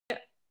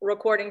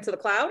recording to the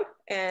cloud,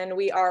 and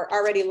we are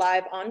already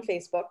live on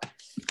Facebook.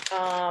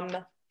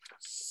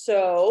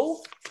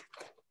 So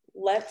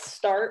let's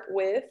start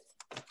with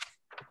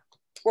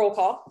roll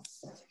call.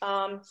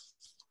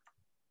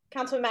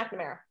 Councilman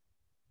McNamara.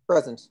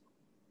 Present.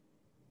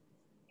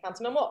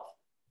 Councilman Wolf.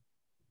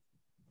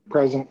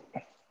 Present.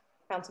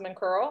 Councilman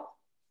Curl.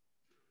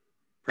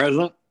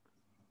 Present.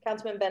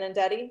 Councilman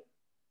Benedetti.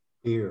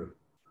 Here.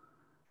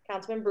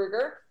 Councilman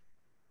Brugger.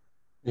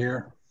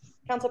 Here.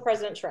 Council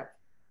President Shrimp.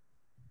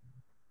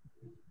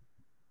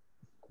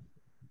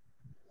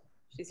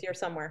 She's here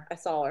somewhere. I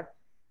saw her.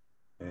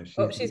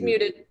 Yeah, she's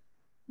muted.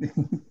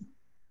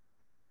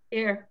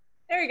 Here.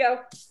 There you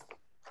go.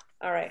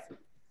 All right.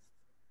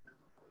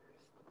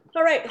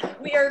 All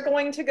right. We are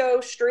going to go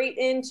straight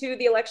into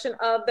the election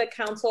of the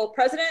council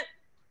president.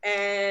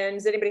 And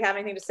does anybody have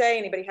anything to say?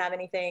 Anybody have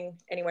anything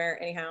anywhere,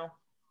 anyhow?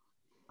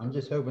 I'm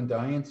just hoping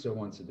Diane still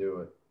wants to do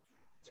it.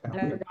 I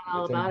don't know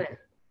all about it.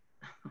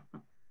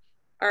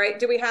 All right.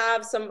 Do we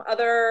have some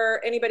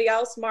other, anybody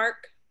else?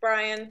 Mark,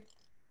 Brian,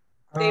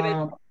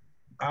 David?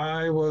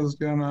 I was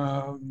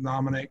gonna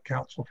nominate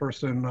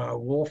Councilperson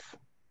Wolf.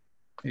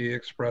 He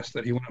expressed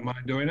that he wouldn't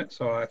mind doing it,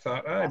 so I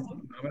thought I'd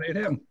nominate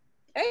him.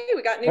 Hey,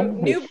 we got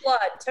new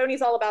blood.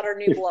 Tony's all about our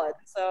new blood.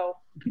 So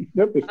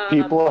yep, if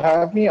people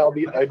have me,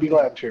 I'd be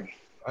glad to.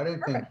 I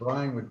didn't think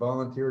Brian would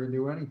volunteer to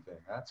do anything.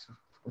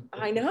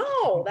 I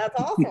know, that's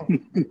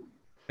awesome.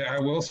 Yeah, I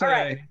will say,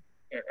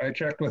 right. I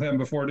checked with him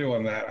before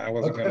doing that. I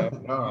wasn't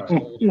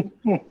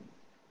gonna.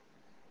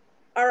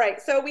 All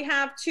right, so we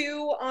have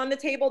two on the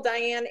table,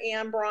 Diane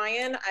and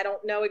Brian. I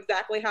don't know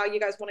exactly how you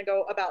guys want to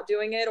go about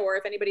doing it, or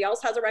if anybody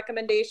else has a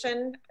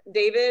recommendation.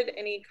 David,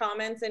 any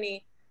comments?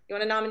 You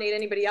want to nominate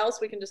anybody else?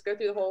 We can just go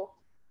through the whole.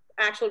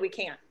 Actually, we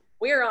can't.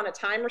 We are on a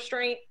time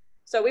restraint,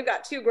 so we've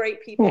got two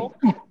great people.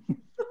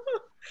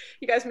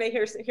 You guys may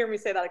hear me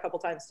say that a couple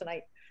times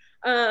tonight.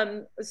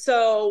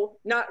 So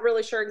not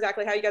really sure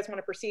exactly how you guys want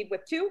to proceed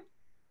with two.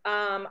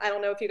 I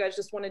don't know if you guys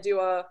just want to do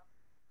a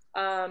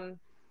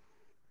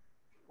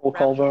roll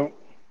call vote.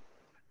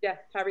 Yeah,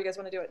 however you guys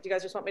want to do it. Do you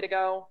guys just want me to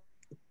go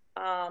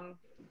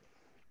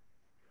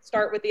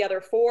start with the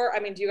other four? I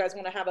mean, do you guys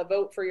want to have a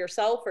vote for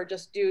yourself, or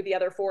just do the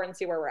other four and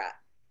see where we're at?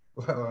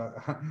 Well,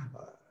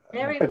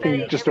 everybody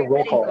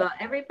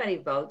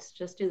votes.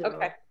 Just do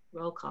the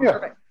roll call. Yeah.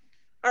 Perfect.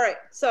 All right,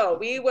 so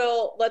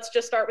let's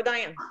just start with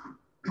Diane.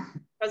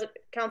 President,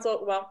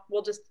 council, well,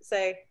 we'll just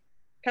say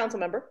council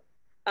member.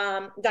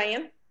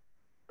 Diane?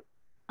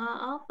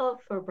 I'll vote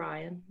for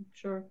Brian,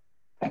 sure.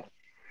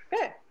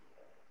 Okay.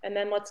 And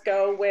then let's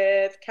go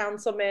with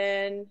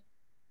Councilman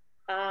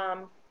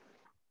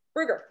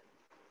Brugger.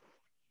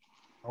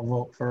 I'll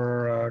vote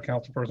for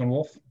Councilperson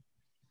Wolf.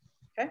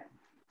 Okay.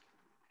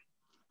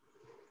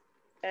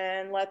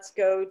 And let's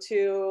go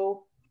to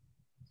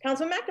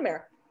Councilman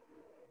McNamara.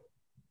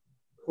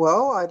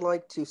 Well, I'd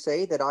like to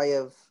say that I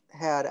have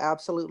had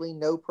absolutely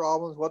no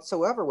problems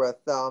whatsoever with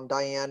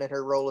Diane and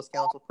her role as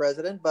council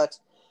president, but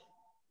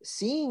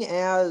seeing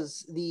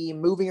as the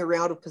moving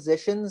around of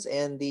positions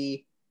and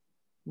the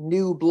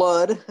new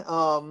blood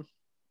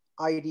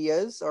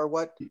ideas are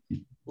what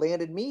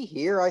landed me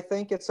here, I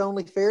think it's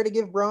only fair to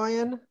give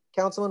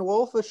Councilman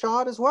Wolf, a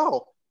shot as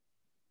well.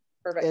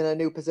 Perfect. In a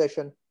new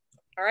position.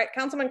 All right,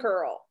 Councilman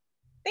Curl.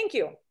 Thank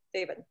you,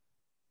 David.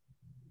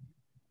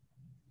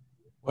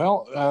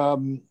 Well,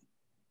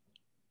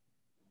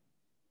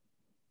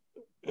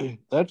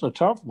 that's a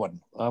tough one.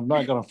 I'm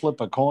not going to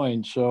flip a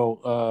coin,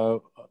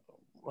 so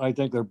I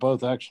think they're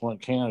both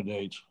excellent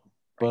candidates.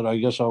 But I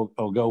guess I'll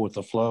go with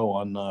the flow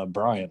on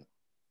Brian.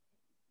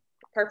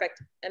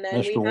 Perfect. And then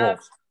Mr. we have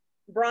Wolf.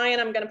 Brian.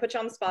 I'm going to put you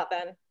on the spot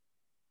then.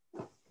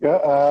 Yeah,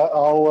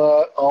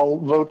 I'll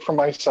vote for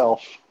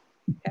myself.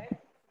 Okay.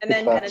 And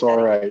then that's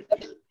all right.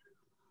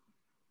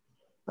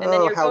 And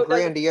then your how vote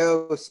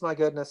grandiose! My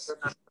goodness.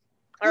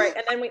 All right,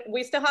 and then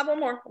we still have one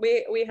more.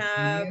 We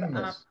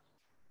have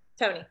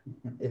Tony.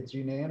 It's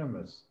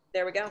unanimous.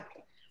 There we go.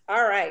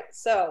 All right,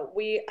 so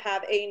we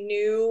have a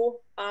new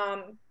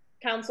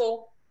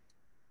council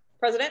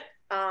president.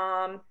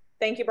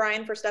 Thank you,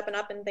 Brian, for stepping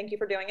up, and thank you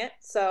for doing it.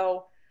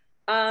 So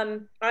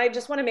I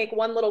just want to make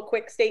one little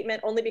quick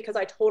statement, only because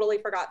I totally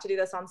forgot to do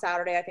this on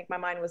Saturday. I think my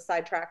mind was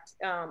sidetracked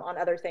on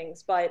other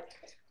things, but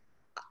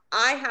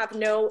I have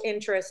no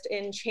interest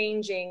in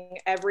changing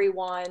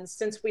everyone,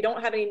 since we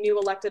don't have any new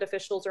elected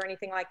officials or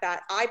anything like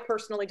that. I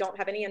personally don't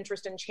have any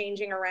interest in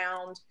changing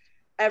around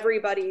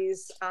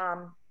everybody's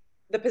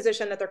the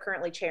position that they're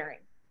currently chairing.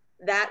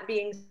 That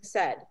being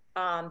said,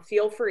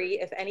 feel free,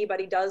 if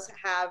anybody does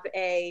have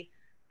a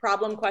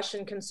problem,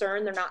 question,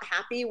 concern, they're not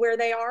happy where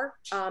they are.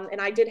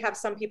 And I did have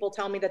some people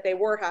tell me that they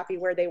were happy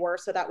where they were,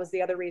 so that was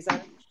the other reason.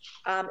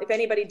 If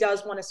anybody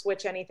does want to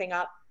switch anything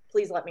up,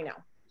 please let me know.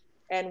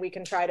 And we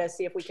can try to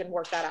see if we can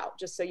work that out,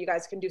 just so you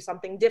guys can do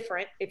something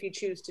different if you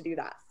choose to do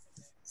that.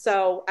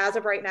 So as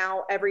of right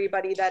now,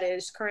 everybody that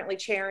is currently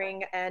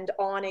chairing and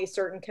on a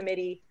certain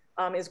committee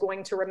is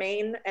going to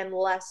remain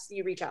unless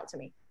you reach out to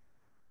me.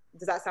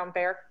 Does that sound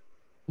fair?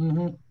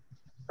 Mm-hmm.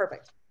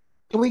 Perfect.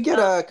 Can we get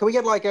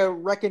like a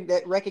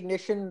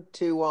recognition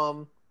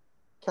to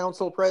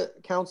council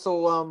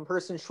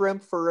person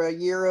Shrimp for a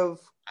year of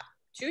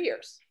 2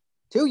 years.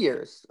 2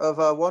 years of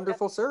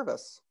wonderful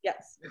service.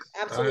 Yes,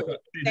 absolutely.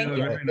 Thank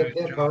you. Hip,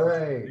 hip,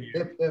 hooray.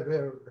 Hip, hip,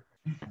 hip.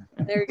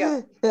 There you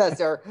go.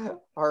 Yes,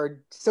 our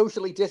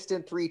socially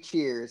distant 3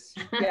 cheers.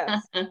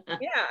 Yes. Yeah,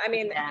 I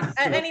mean, Yeah.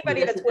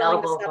 anybody that's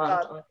willing to Available step one,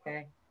 up,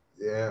 okay.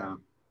 Yeah.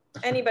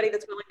 anybody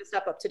that's willing to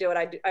step up to do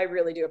it, I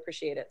really do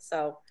appreciate it.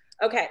 So,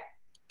 okay,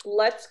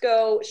 let's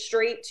go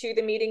straight to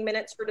the meeting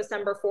minutes for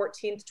December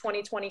 14th,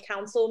 2020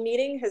 council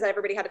meeting. Has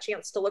everybody had a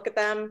chance to look at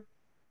them?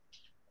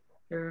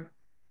 Sure.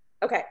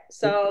 Okay,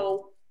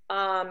 so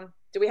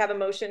do we have a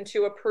motion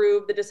to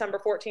approve the December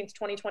 14th,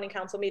 2020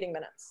 council meeting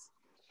minutes?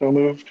 So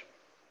moved.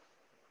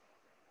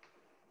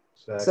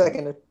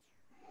 Seconded.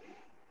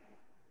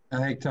 I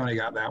think Tony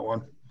got that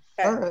one.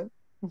 Okay. All right.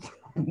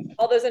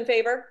 All those in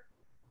favor?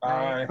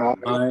 Aye.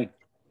 Aye.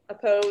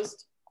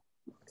 Opposed?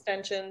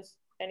 Extensions?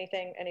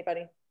 Anything?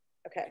 Anybody?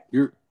 Okay.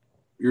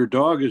 Your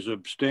dog is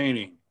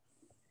abstaining.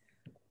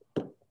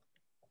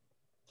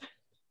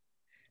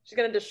 She's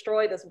going to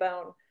destroy this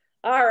bone.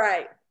 All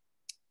right.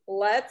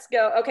 Let's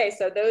go. Okay,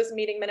 so those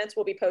meeting minutes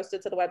will be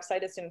posted to the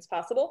website as soon as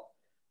possible.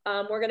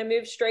 We're going to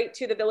move straight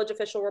to the village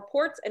official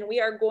reports, and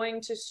we are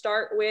going to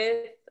start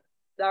with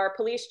our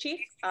police chief,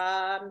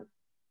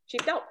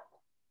 Chief Delp.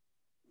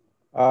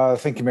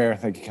 Thank you, Mayor.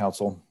 Thank you,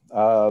 Council.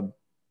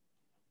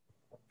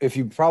 If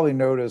you probably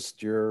noticed,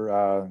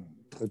 the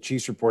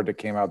chief's report that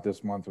came out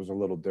this month was a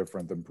little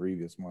different than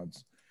previous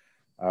months.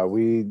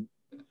 The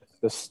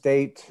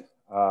state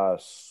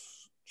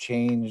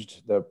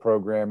changed the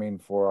programming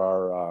for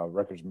our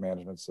records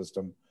management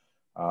system.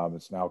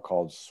 It's now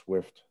called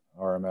Swift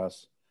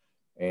RMS.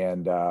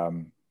 And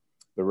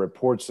the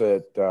reports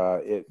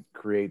that it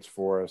creates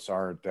for us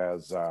aren't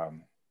as, I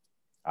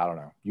don't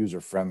know,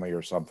 user-friendly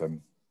or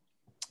something.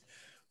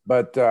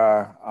 But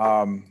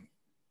the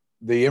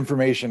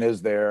information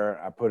is there.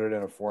 I put it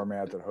in a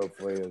format that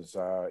hopefully is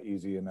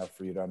easy enough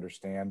for you to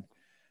understand.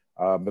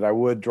 But I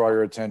would draw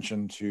your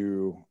attention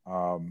to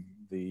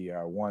the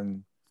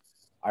one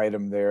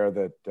item there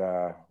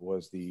that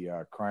was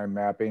the crime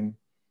mapping.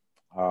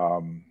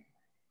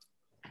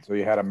 So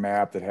you had a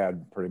map that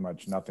had pretty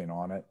much nothing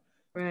on it.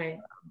 Right.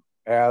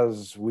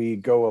 As we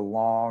go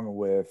along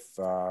with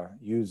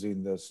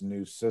using this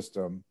new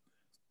system,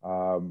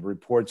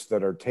 reports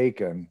that are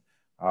taken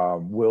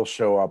will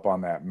show up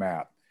on that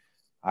map.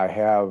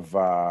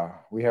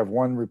 We have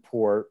one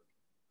report,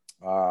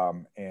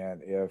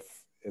 and if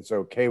it's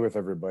okay with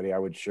everybody, I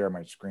would share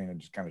my screen and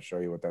just kind of show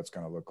you what that's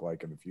going to look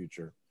like in the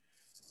future.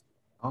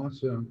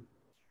 Awesome.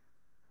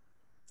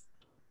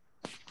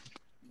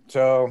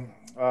 So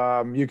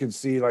you can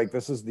see, like,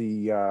 this is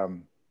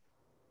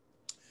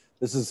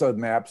a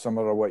map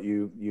similar to what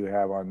you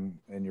have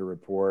in your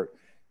report,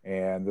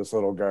 and this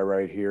little guy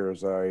right here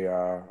is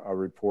a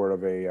report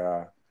of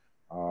a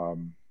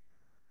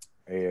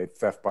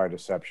theft by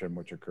deception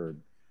which occurred,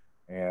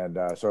 and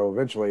so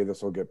eventually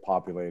this will get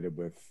populated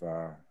with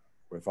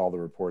all the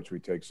reports we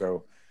take.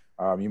 So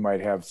you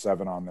might have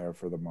 7 on there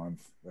for the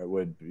month. It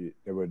would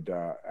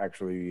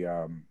actually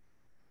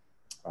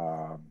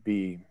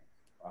be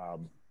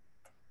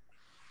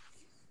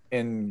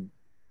in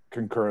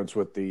concurrence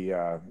with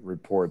the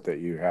report that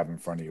you have in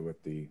front of you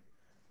with the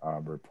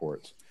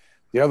reports.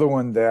 The other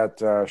one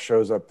that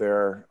shows up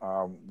there,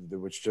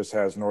 which just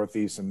has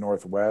Northeast and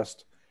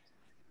Northwest,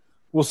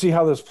 we'll see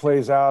how this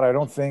plays out. I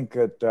don't think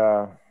that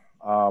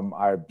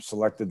I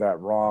selected that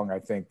wrong. I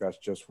think that's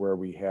just where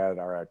we had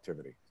our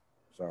activity.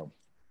 So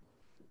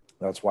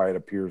that's why it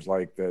appears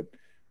like that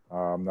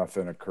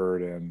nothing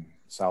occurred in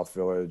South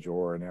Village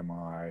or in MI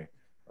or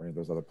any of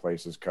those other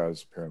places,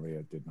 because apparently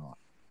it did not.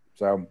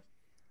 So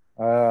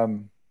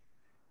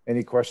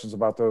any questions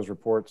about those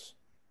reports?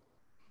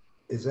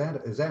 Is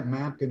that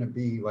map going to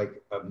be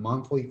like a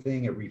monthly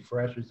thing? It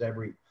refreshes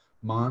every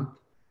month?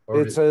 Or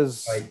It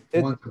says,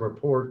 once the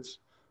report's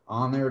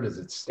on there, does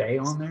it stay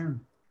on there?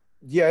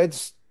 yeah,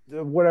 it's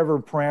whatever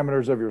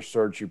parameters of your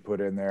search you put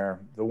in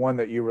there. The one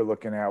that you were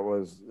looking at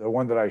was the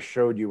one that I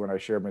showed you when I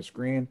shared my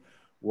screen,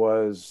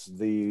 was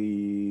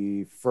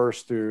the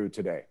first through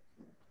today,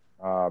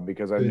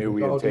 because I knew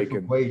we had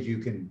taken ways you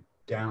can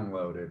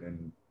download it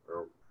and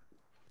or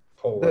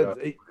pull it up.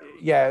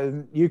 Yeah,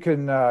 you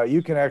can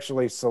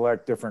actually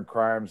select different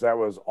crimes. That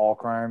was all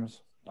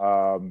crimes,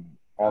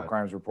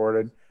 crimes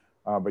reported,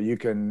 but you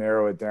can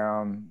narrow it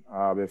down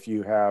if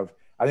you have.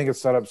 I think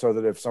it's set up so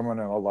that if someone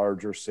in a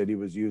larger city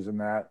was using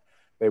that,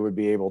 they would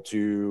be able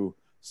to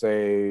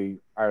say,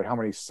 all right, how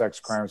many sex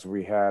crimes have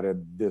we had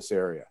in this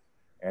area?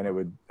 And it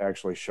would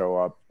actually show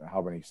up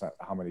how many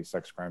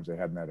sex crimes they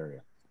had in that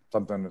area,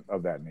 something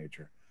of that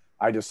nature.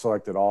 I just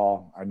selected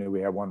all. I knew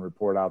we had one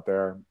report out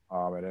there,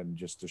 and then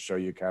just to show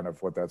you kind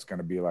of what that's going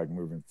to be like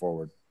moving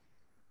forward.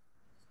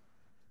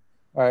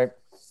 All right.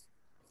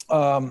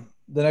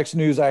 The next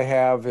news I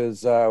have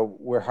is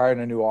we're hiring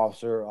a new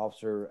officer,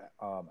 Officer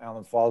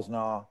Alan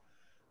Fosnaw.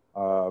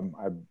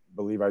 I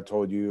believe I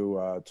told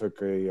you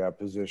took a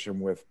position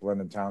with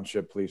Blendon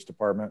Township Police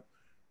Department.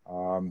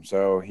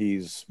 So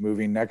he's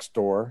moving next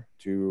door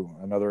to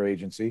another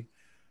agency.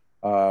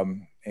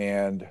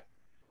 And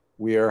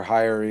we are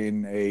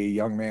hiring a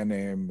young man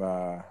named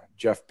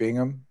Jeff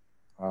Bingham.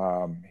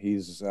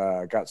 He's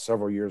got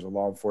several years of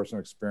law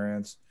enforcement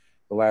experience,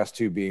 the last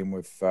 2 being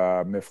with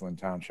Mifflin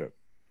Township.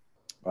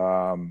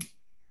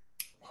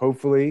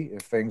 Hopefully,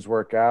 if things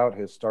work out,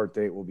 his start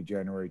date will be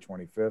January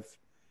 25th,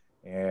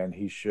 and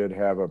he should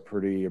have a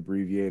pretty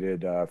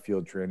abbreviated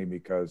field training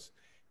because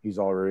he's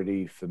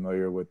already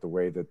familiar with the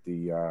way that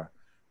the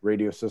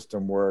radio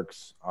system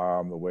works,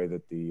 the way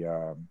that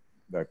the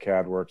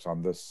CAD works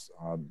on this,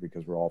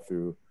 because we're all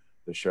through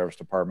the sheriff's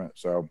department.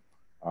 So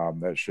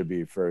that should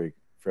be fairly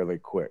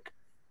quick.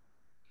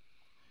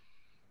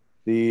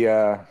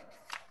 The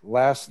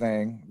last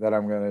thing that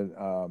I'm going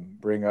to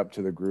bring up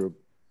to the group,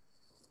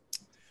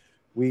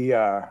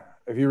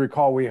 if you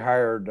recall, we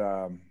hired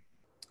an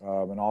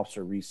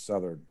officer, Reese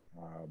Southern.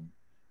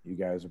 You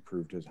guys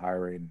approved his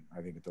hiring,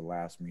 I think, at the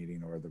last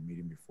meeting or the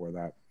meeting before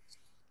that.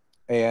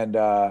 And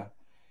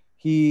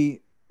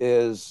he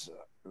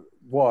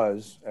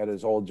was at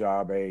his old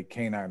job a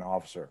canine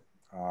officer.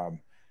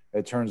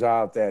 It turns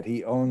out that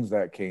he owns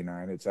that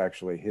canine. It's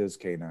actually his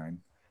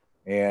canine.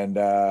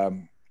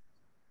 And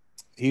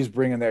he's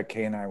bringing that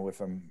canine with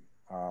him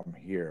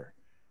here.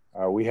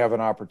 We have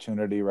an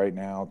opportunity right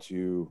now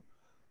to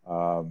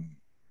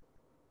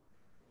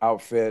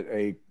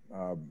outfit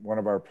one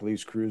of our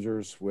police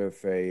cruisers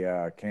with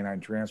a canine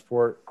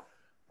transport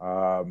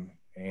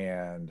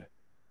and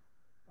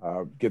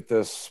get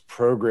this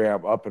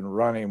program up and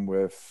running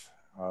with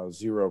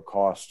zero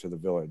cost to the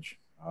village.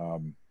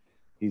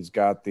 He's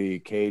got the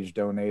cage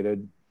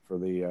donated for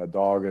the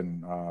dog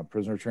and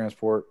prisoner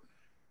transport.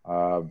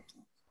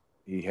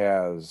 He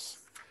has,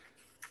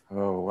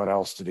 what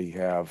else did he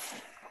have?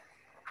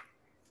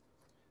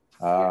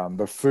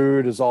 The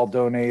food is all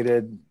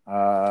donated.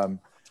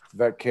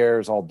 Vet care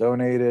is all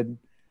donated.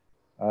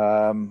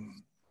 The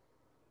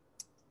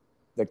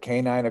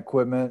canine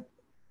equipment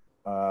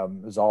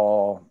is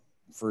all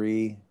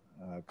free,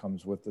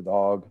 comes with the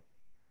dog.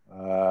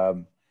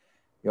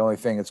 The only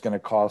thing it's going to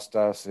cost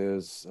us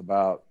is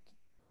about,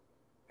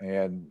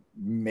 and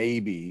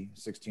maybe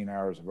 16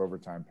 hours of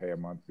overtime pay a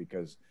month,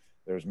 because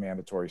there's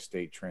mandatory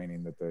state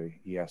training that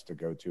he has to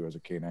go to as a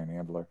canine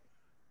handler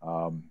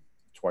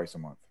twice a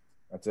month.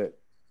 That's it.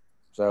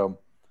 So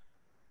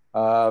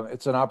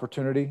it's an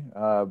opportunity.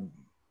 We're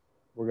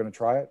going to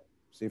try it,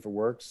 see if it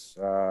works,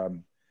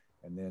 and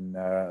then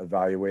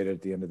evaluate it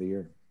at the end of the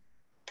year.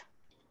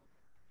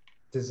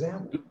 Does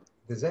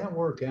that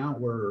work out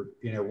where,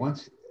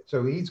 once,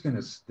 so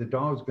the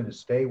dog's gonna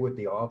stay with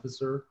the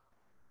officer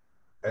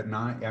at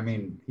night? I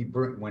mean,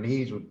 when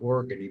he's with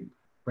work, and he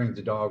brings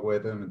the dog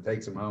with him and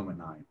takes him home at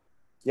night.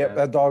 Yep,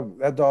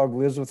 that dog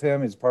lives with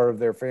him. He's part of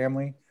their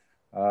family,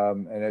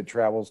 and it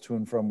travels to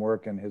and from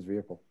work in his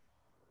vehicle.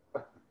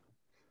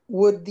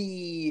 Would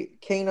the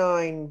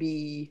canine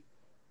be,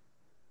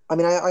 I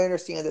mean, I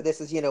understand that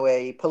this is,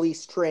 a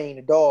police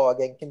trained dog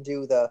and can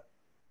do the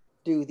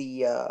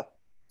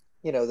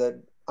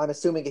I'm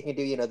assuming it can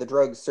do, the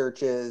drug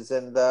searches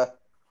and the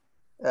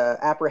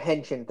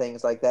apprehension,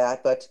 things like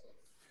that. But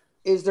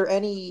is there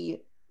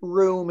any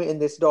room in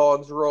this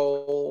dog's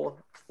role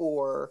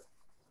for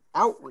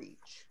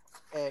outreach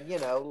and,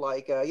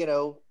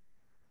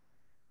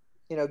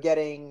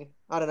 getting,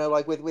 I don't know,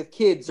 like with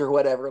kids or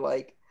whatever,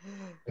 like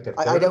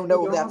I don't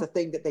know if that's a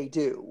thing that they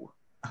do.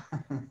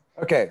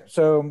 Okay,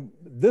 so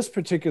this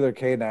particular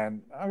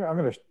canine, I'm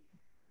going to,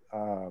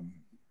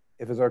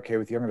 if it's okay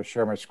with you, I'm going to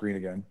share my screen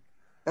again.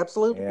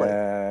 Absolutely.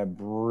 And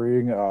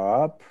bring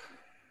up,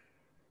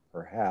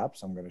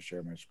 perhaps I'm going to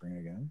share my screen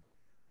again.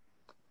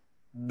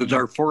 Does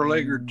our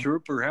four-legged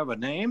trooper have a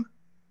name?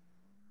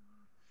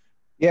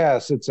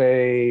 Yes, it's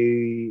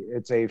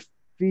a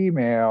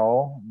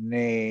female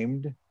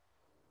named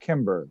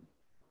Kimber.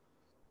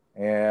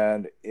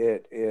 And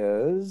it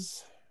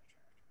is,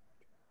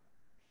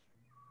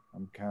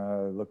 I'm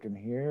kind of looking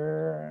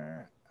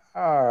here.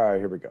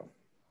 Here we go.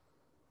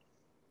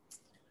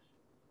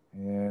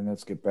 And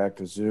let's get back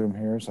to Zoom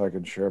here so I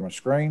can share my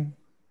screen.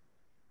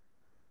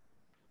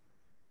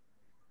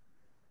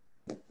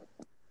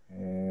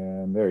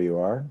 And there you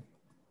are.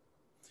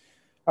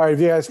 All right, if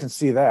you guys can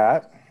see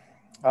that.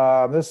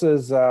 This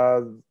is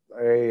a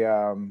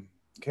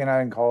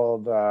canine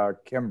called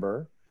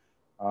Kimber.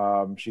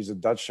 She's a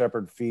Dutch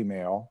Shepherd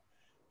female.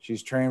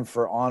 She's trained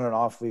for on and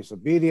off leash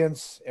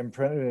obedience,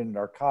 imprinted in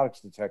narcotics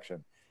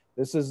detection.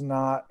 This is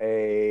not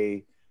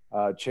a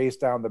chase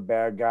down the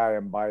bad guy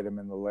and bite him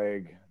in the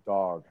leg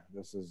dog.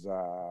 This is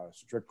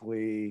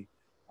strictly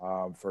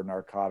for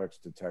narcotics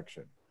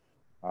detection.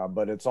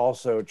 But it's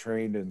also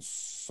trained in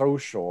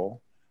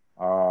social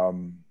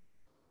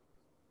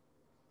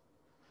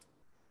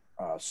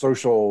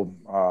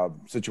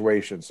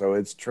situations. So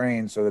it's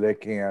trained so that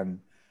it can,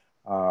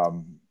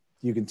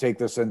 you can take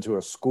this into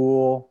a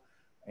school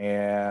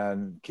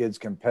and kids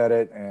can pet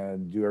it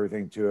and do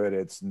everything to it.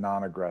 It's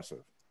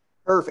non-aggressive.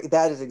 Perfect.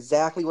 That is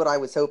exactly what I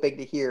was hoping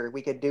to hear.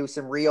 We could do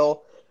some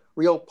real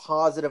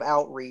positive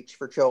outreach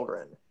for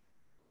children.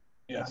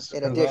 Yes.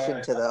 in 'cause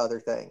addition to the other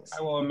things.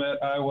 I will admit,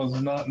 I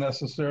was not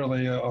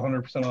necessarily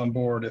 100% on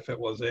board if it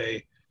was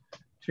a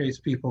chase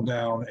people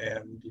down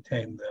and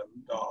detain them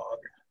dog.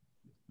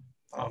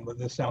 But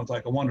this sounds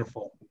like a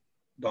wonderful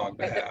dog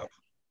to have.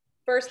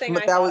 First thing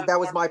But I that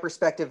was my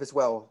perspective as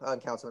well,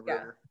 Councilman Yeah.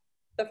 Bruder.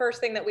 The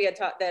first thing that we had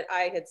taught, that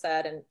I had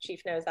said, and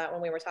Chief knows that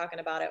when we were talking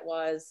about it,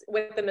 was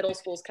with the middle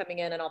schools coming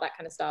in and all that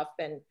kind of stuff,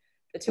 and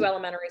the 2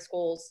 elementary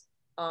schools,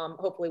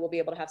 hopefully we'll be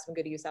able to have some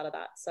good use out of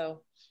that.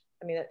 So,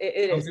 I mean,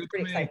 it is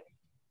pretty exciting.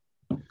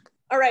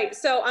 All right,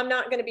 so I'm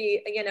not going to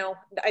be, you know,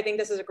 I think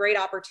this is a great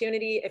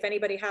opportunity. If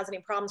anybody has any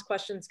problems,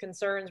 questions,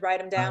 concerns, write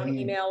them down,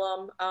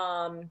 email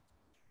them,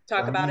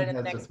 talk about it in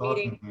the next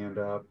meeting. Hand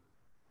up.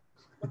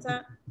 What's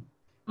that?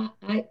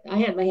 I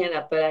had my hand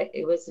up, but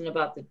it wasn't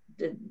about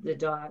the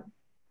dog.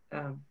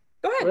 Go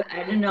ahead.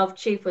 I didn't know if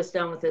Chief was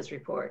done with his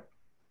report.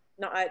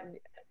 No,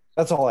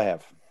 That's all I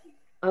have.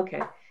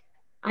 Okay.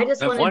 I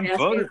just That wanted one to ask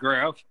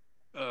photograph,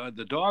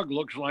 the dog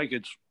looks like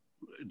it's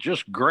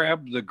just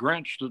grabbed the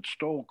Grinch that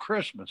stole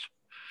Christmas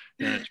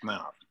in its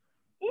mouth.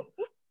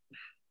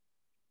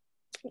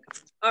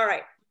 all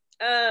right.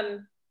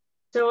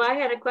 So I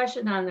had a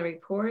question on the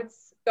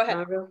reports. Go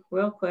ahead.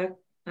 Real quick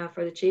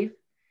for the Chief.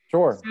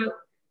 Sure. So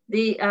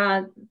the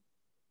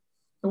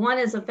one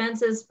is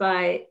offenses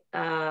by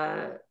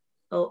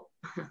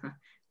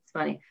it's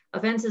funny,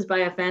 offenses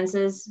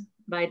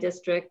by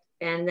district,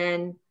 and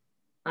then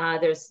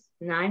there's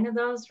 9 of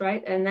those,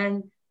 right? And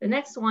then the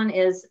next one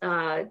is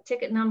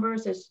ticket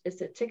numbers.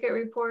 It's a ticket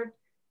report.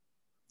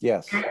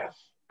 Yes.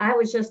 I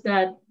was just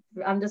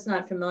I'm just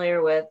not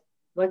familiar with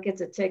what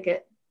gets a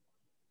ticket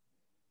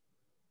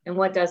and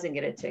what doesn't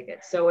get a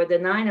ticket. So are the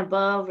 9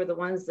 above, or the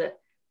ones that,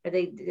 are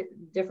they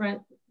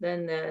different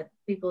than the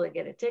people that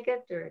get a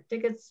ticket, or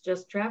tickets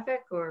just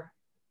traffic, or?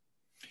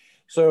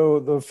 So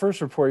the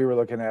first report you were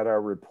looking at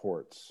are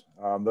reports.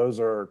 Those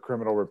are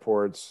criminal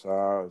reports,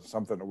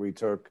 something that we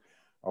took,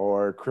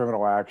 or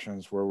criminal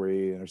actions where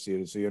we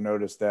interceded. So you'll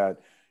notice that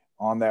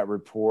on that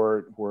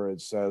report where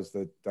it says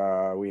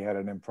that we had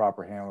an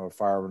improper handling of a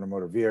firearm in a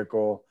motor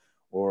vehicle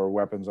or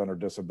weapons under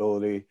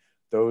disability,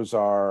 those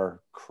are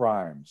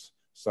crimes,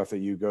 stuff that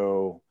you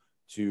go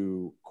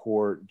to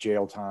court,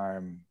 jail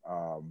time,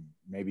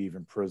 maybe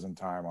even prison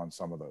time on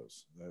some of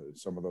those.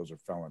 Some of those are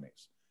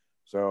felonies.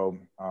 So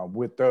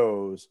with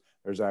those,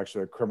 there's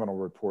actually a criminal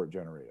report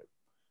generated.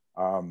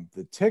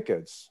 The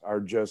tickets are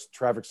just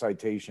traffic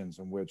citations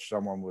in which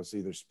someone was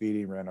either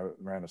speeding,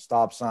 ran a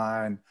stop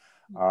sign,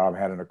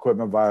 had an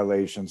equipment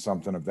violation,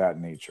 something of that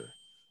nature.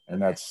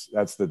 And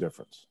that's the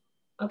difference.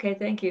 Okay,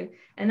 thank you.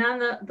 And on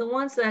the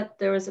ones that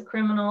there was a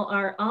criminal,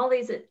 are all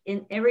these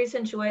in every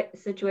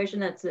situation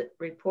that's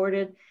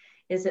reported,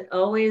 is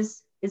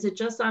it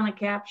just on a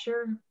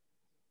capture?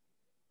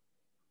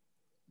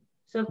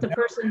 So if the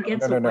person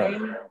gets away,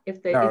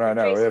 if they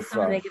trace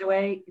someone, they get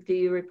away, do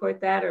you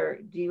report that, or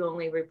do you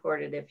only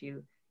report it if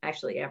you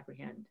actually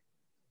apprehend?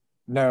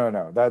 No,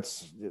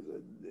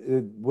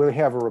 we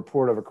have a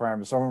report of a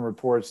crime. If someone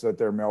reports that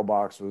their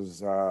mailbox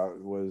was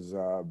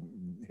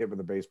hit with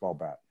a baseball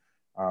bat,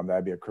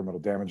 that'd be a criminal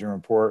damaging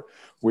report.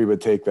 We would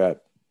take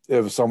that.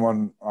 If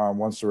someone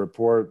wants to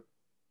report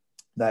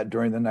that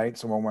during the night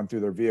someone went through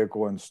their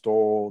vehicle and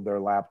stole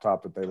their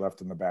laptop that they left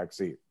in the back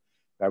seat,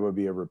 that would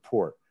be a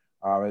report.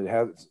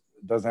 It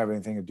doesn't have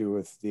anything to do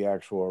with the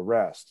actual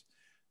arrest.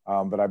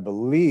 But I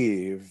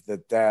believe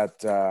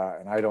that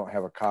and I don't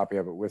have a copy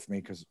of it with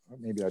me because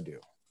maybe I do.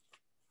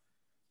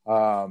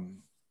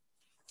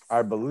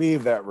 I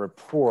believe that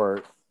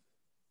report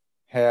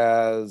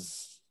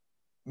has,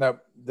 now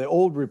the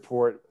old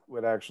report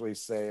would actually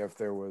say if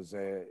there was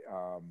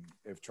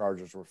if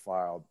charges were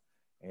filed,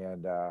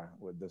 and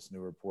with this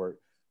new report,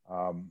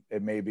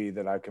 it may be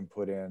that I can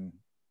put in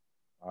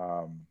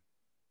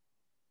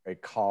a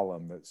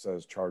column that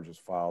says charges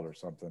filed or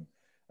something.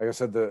 Like I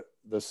said, the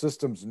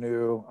system's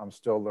new. I'm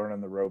still learning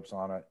the ropes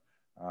on it.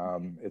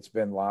 It's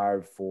been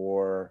live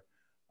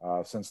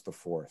since the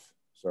 4th.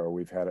 So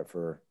we've had it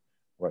for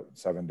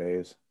 7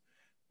 days.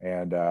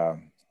 And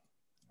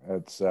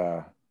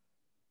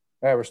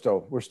we're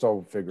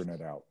still figuring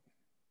it out.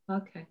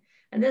 Okay.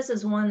 And this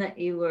is one that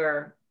you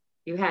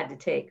had to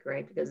take,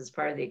 right? Because it's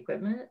part of the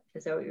equipment.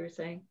 Is that what you were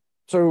saying?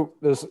 So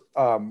this,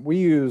 we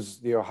use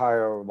the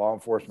Ohio Law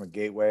Enforcement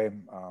Gateway.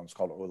 It's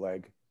called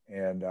OLEG,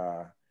 and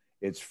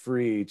it's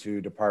free to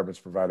departments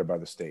provided by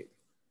the state.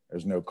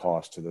 There's no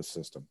cost to this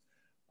system.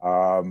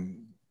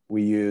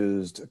 We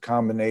used a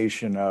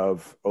combination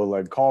of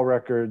OLEG call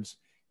records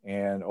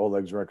and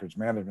OLEG's records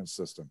management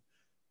system.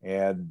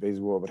 And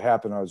basically what would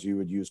happen is you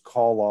would use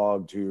call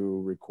log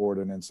to record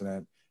an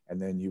incident, and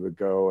then you would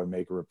go and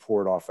make a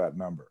report off that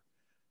number.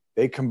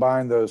 They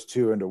combined those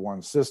two into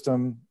one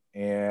system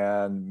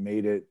and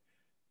made it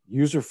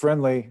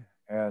user-friendly,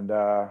 and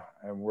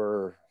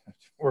we're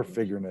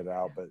figuring it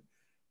out, but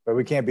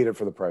we can't beat it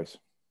for the price.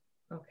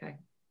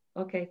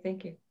 Okay,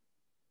 thank you.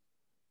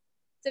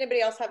 Does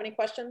anybody else have any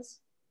questions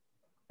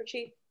for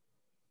Chief?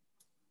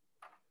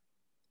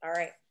 All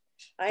right,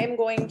 I am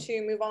going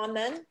to move on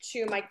then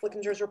to Mike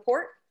Flickinger's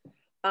report.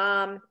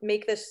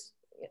 Make this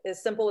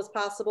as simple as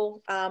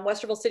possible.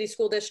 Westerville City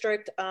School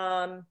District,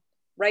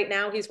 right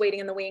now he's waiting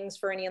in the wings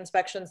for any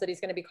inspections that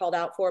he's going to be called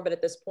out for, but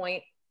at this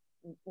point,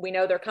 we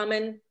know they're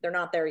coming. They're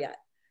not there yet.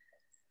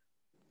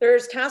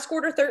 There's task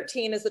order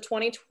 13 is the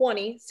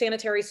 2020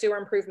 sanitary sewer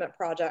improvement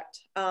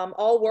project.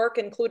 All work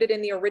included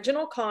in the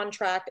original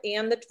contract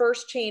and the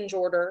first change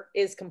order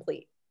is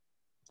complete.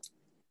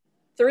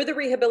 Through the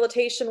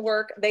rehabilitation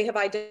work, they have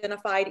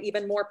identified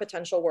even more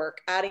potential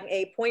work, adding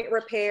a point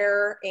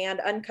repair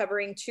and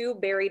uncovering 2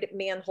 buried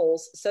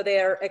manholes so they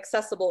are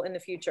accessible in the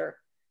future.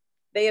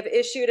 They have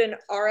issued an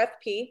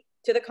RFP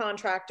to the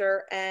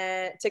contractor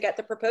and to get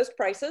the proposed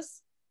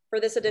prices for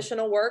this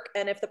additional work.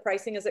 And if the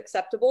pricing is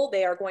acceptable,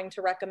 they are going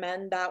to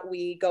recommend that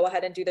we go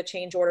ahead and do the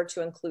change order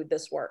to include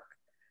this work.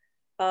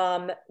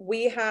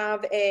 We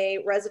have a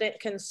resident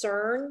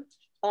concern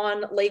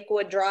on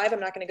Lakewood Drive. I'm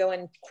not going to go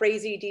in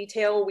crazy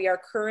detail. We are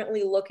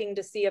currently looking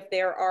to see if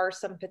there are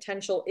some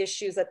potential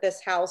issues at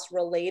this house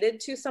related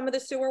to some of the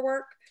sewer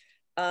work.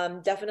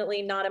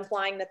 Definitely not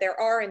implying that there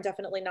are, and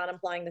definitely not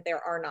implying that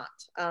there are not.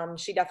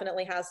 She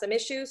definitely has some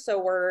issues,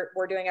 so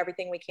we're doing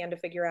everything we can to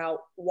figure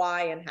out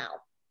why and how.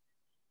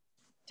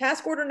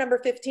 Task order number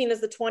 15 is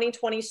the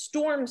 2020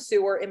 storm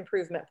sewer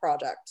improvement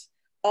project.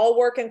 All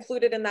work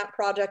included in that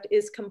project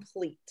is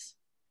complete.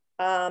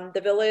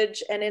 The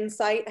village and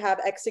Insight have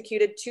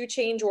executed 2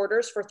 change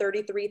orders for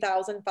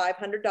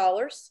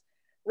 $33,500,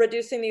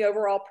 reducing the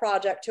overall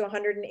project to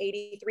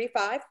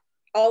 $183,500.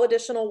 All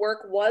additional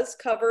work was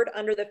covered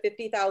under the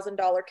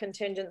 $50,000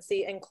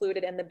 contingency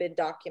included in the bid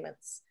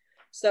documents.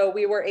 So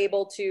we were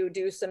able to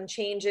do some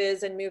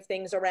changes and move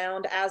things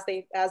around as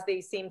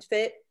they seemed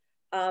fit.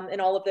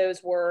 And all of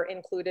those were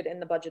included in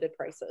the budgeted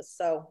prices.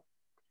 So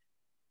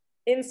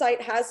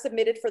Insight has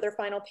submitted for their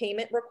final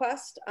payment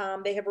request.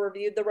 They have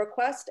reviewed the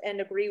request and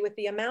agree with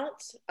the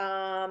amount,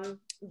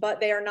 but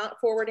they are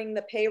not forwarding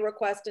the pay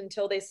request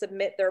until they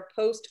submit their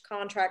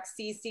post-contract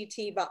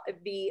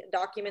CCTV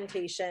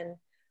documentation,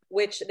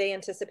 which they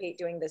anticipate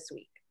doing this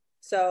week.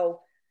 So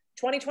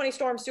 2020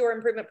 storm sewer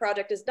improvement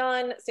project is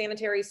done.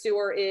 Sanitary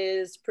sewer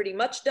is pretty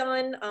much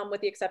done,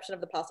 with the exception of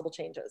the possible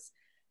changes.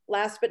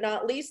 Last but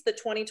not least, the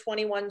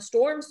 2021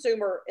 storm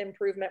sewer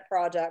improvement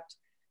project.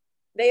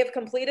 They have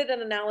completed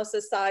an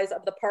analysis size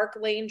of the Park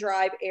Lane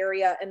Drive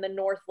area in the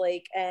North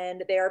Lake,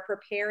 and they are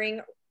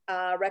preparing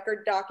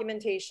record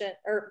documentation,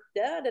 or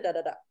they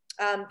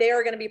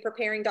are going to be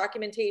preparing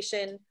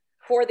documentation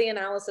for the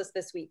analysis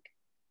this week.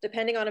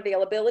 Depending on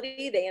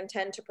availability, they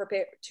intend to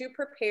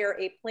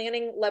prepare a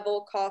planning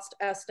level cost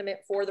estimate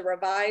for the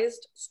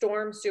revised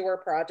storm sewer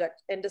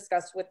project and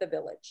discuss with the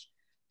village.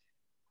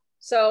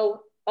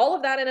 So all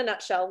of that in a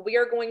nutshell, we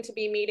are going to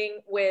be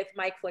meeting with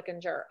Mike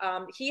Flickinger.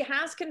 He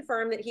has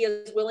confirmed that he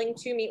is willing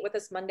to meet with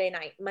us Monday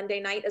night. Monday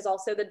night is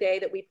also the day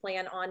that we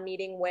plan on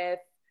meeting with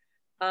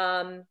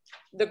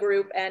the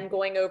group and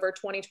going over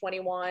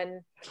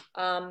 2021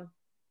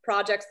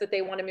 projects that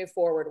they want to move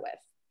forward with.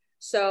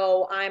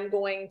 So I'm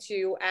going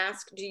to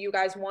ask, do you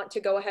guys want to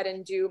go ahead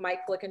and do Mike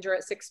Flickinger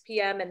at 6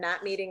 p.m. and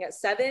that meeting at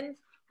 7?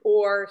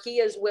 Or he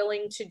is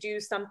willing to do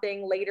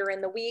something later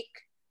in the week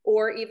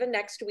or even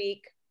next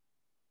week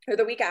or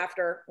the week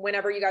after,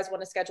 whenever you guys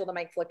want to schedule the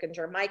Mike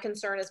Flickinger. My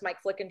concern is Mike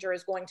Flickinger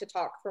is going to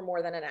talk for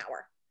more than an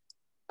hour.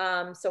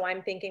 So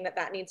I'm thinking that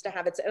that needs to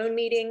have its own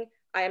meeting.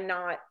 I am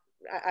not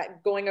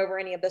going over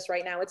any of this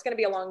right now. It's going to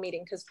be a long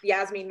meeting because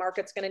Yasmin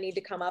Market's going to need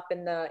to come up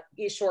in the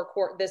East Shore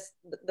Court,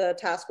 the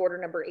task order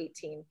number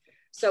 18.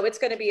 So it's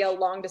going to be a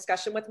long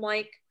discussion with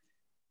Mike.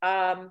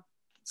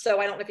 So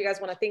I don't know if you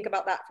guys want to think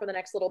about that for the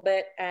next little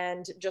bit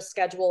and just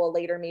schedule a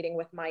later meeting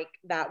with Mike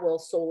that will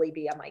solely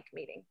be a Mike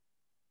meeting,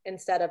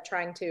 instead of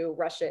trying to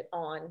rush it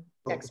on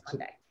next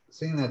Monday.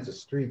 Seeing that's a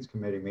streets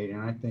committee meeting,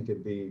 I think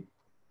it'd be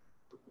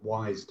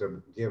wise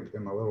to give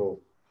him a little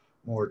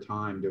more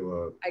time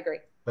to, I agree.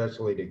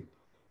 Especially to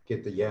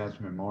get the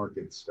Yasmin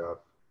Market stuff.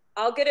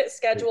 I'll get it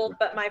scheduled,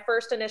 but my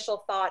first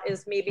initial thought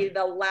is maybe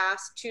the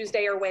last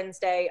Tuesday or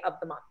Wednesday of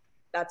the month.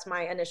 That's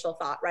my initial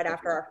thought right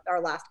after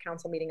our last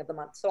council meeting of the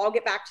month. So I'll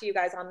get back to you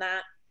guys on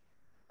that.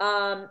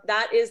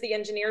 That is the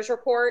engineer's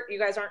report. You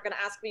guys aren't going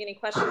to ask me any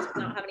questions if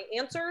I don't have any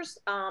answers,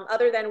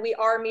 other than we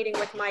are meeting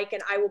with Mike,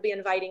 and I will be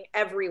inviting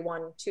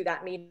everyone to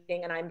that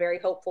meeting, and I'm very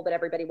hopeful that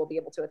everybody will be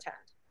able to attend.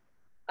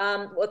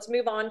 Let's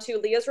move on to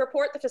Leah's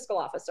report, the fiscal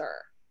officer.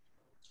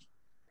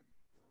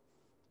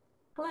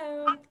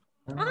 Hello.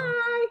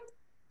 Hi.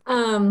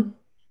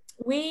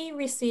 We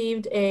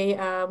received a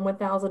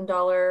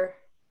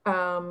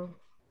 $1,000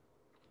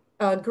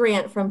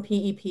 grant from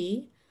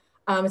PEP.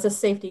 It's a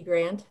safety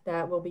grant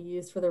that will be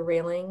used for the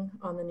railing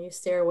on the new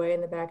stairway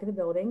in the back of the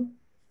building.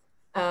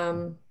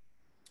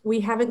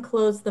 We haven't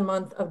closed the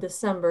month of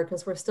December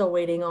because we're still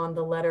waiting on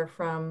the letter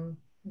from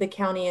the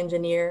county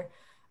engineer.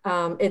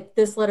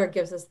 This letter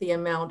gives us the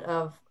amount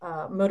of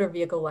motor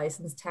vehicle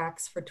license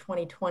tax for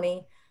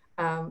 2020,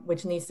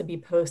 which needs to be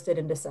posted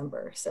in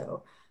December.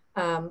 So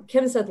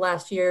Kim said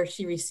last year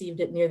she received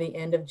it near the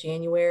end of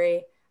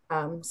January.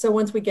 So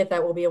once we get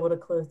that, we'll be able to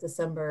close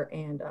December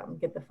and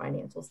get the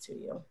financials to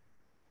you.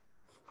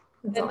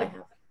 That's all I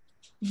have.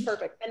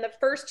 Perfect. And the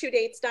first 2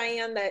 dates,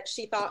 Diane, that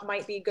she thought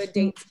might be good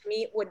dates to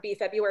meet would be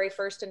February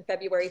 1st and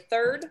February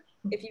 3rd.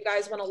 If you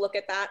guys want to look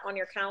at that on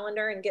your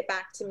calendar and get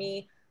back to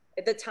me,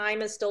 the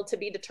time is still to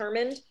be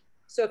determined.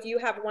 So if you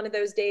have one of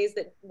those days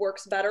that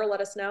works better,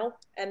 let us know.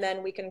 And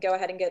then we can go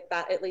ahead and get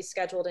that at least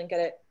scheduled and get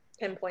it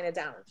pinpointed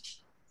down.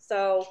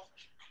 So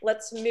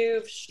let's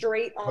move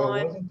straight on.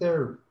 Well, wasn't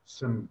there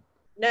some?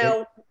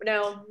 No,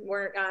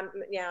 we're,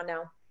 yeah,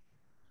 no.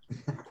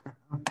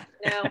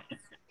 No.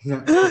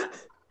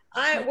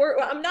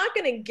 I'm not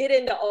going to get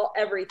into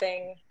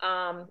everything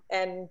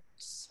and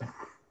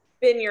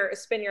spin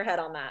your head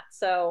on that.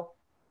 So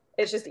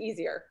it's just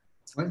easier.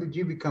 When did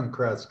you become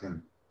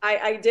Kreskin?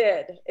 I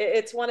did.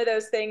 It's one of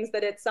those things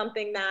that it's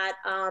something that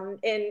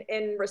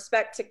in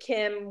respect to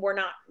Kim, we're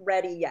not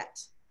ready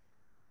yet.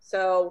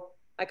 So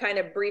I kind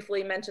of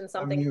briefly mentioned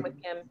something with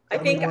Kim. I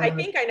think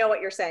I know what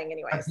you're saying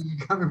anyways. You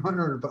got me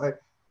wondering if I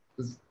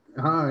was,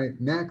 all right,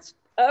 next.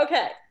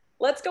 Okay,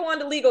 let's go on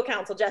to legal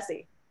counsel,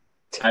 Jesse.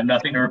 I have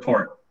nothing to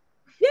report.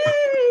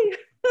 Yay!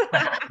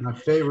 My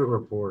favorite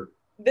report.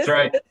 That's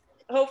right. This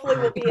hopefully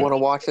will be. Want to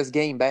watch this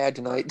game bad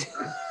tonight?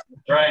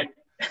 That's right.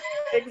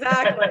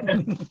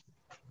 Exactly.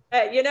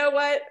 You know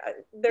what?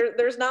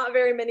 There's not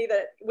very many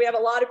that we have a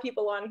lot of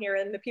people on here,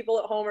 and the people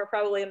at home are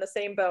probably in the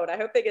same boat. I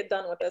hope they get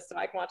done with this so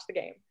I can watch the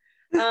game.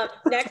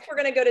 Next, we're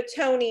going to go to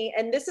Tony,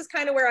 and this is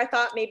kind of where I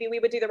thought maybe we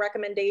would do the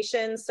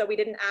recommendations, so we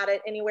didn't add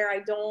it anywhere. I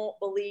don't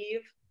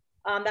believe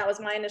that was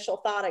my initial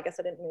thought. I guess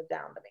I didn't move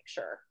down to make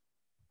sure.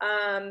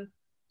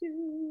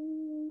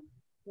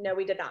 No,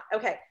 we did not.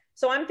 Okay,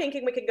 so I'm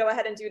thinking we could go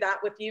ahead and do that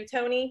with you,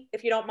 Tony,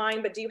 if you don't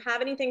mind. But do you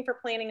have anything for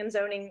planning and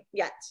zoning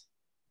yet?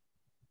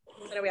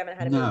 I know we haven't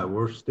had a meeting. No,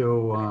 we're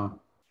still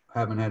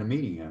haven't had a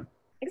meeting yet.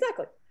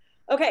 Exactly.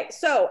 Okay,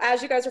 so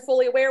as you guys are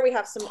fully aware, we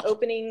have some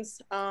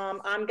openings.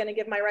 I'm going to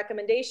give my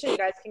recommendation. You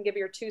guys can give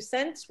your 2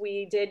 cents.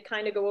 We did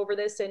kind of go over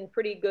this in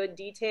pretty good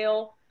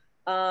detail.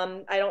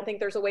 I don't think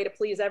there's a way to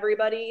please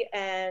everybody,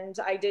 and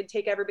I did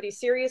take everybody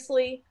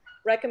seriously.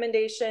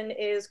 Recommendation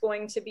is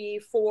going to be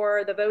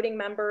for the voting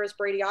members,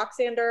 Brady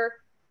Oxander.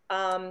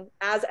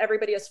 As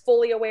everybody is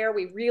fully aware,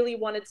 we really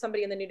wanted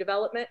somebody in the new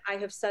development. I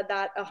have said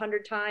that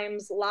 100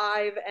 times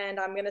live,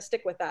 and I'm going to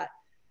stick with that.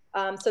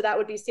 So that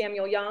would be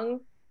Samuel Young.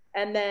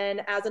 And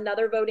then as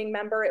another voting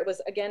member, it was,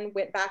 again,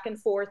 went back and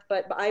forth,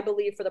 but I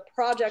believe for the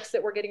projects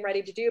that we're getting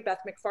ready to do, Beth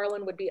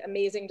McFarland would be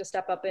amazing to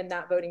step up in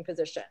that voting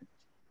position.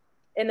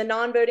 In the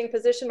non-voting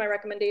position, my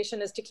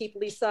recommendation is to keep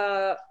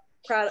Lisa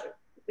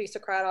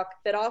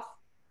Craddock-Bidoff.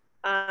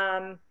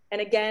 And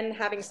again,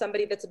 having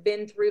somebody that's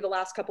been through the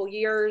last couple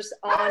years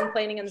on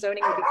planning and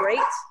zoning would be great.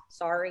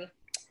 Sorry.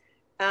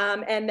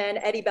 And then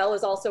Eddie Bell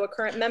is also a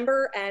current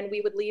member, and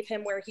we would leave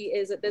him where he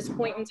is at this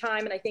point in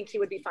time. And I think he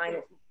would be fine.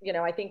 You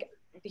know, I think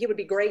he would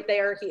be great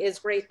there. He is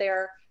great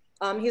there.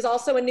 He's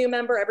also a new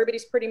member.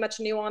 Everybody's pretty much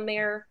new on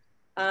there.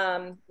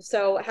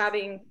 So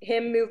having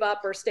him move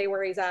up or stay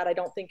where he's at, I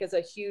don't think is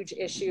a huge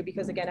issue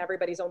because again,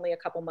 everybody's only a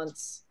couple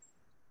months.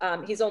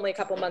 He's only a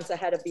couple months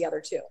ahead of the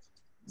other two.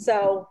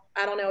 So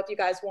I don't know if you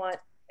guys want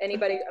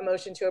anybody a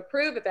motion to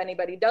approve. If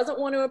anybody doesn't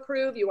want to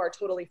approve, you are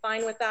totally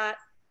fine with that.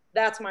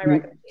 That's my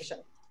recommendation.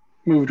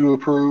 Move to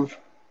approve.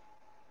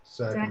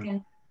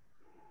 Second.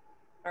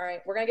 All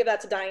right, we're gonna give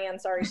that to Diane.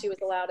 Sorry, she was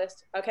the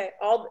loudest. Okay,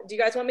 do you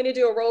guys want me to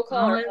do a roll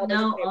call?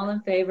 All in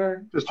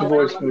favor. Just a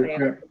voice vote.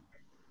 Yeah.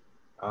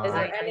 Is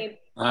there any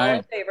all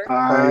in favor?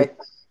 Aye.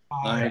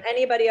 Aye.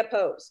 Anybody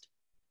opposed?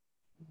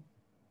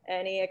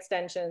 Any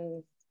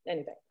extension?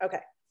 Anything?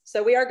 Okay,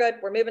 so we are good.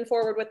 We're moving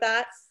forward with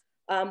that.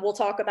 We'll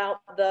talk about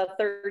the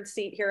third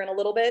seat here in a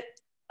little bit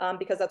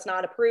because that's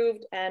not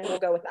approved, and we'll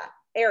go with that.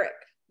 Eric,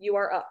 you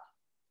are up.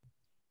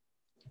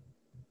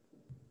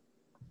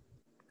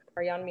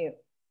 Are you on mute?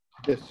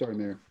 Yes, sorry,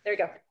 Mayor. There you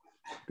go.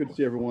 Good to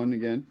see everyone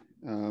again.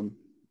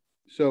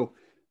 So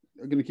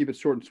I'm going to keep it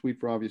short and sweet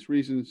for obvious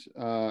reasons.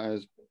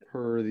 As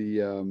per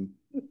the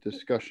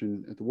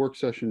discussion at the work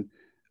session,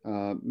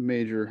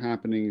 major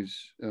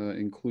happenings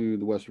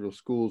include the Westerville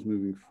schools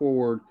moving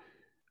forward.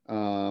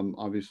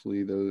 Obviously,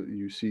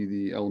 you see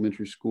the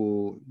elementary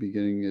school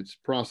beginning its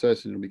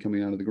process and it'll be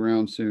coming out of the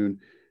ground soon.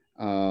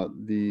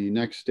 The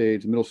next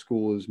stage, the middle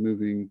school, is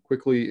moving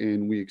quickly,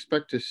 and we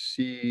expect to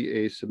see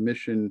a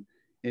submission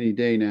any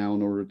day now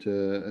in order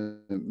to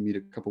meet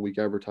a couple-week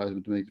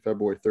advertisement to make the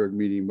February 3rd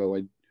meeting. But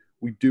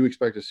we do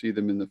expect to see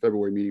them in the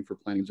February meeting for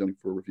planning and zoning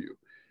for review.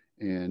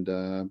 And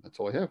that's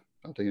all I have.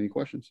 I'll take any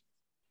questions.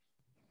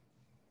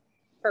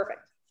 Perfect.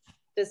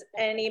 Does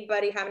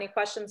anybody have any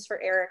questions for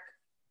Eric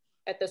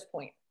at this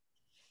point?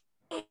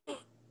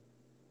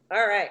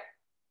 All right.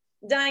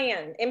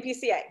 Diane,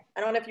 MPCA.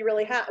 I don't know if you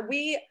really have.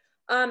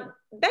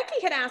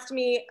 Becky had asked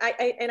me,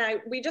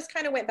 we just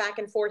kind of went back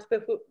and forth,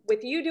 but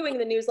with you doing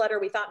the newsletter,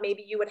 we thought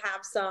maybe you would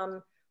have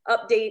some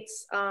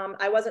updates.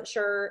 I wasn't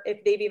sure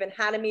if they've even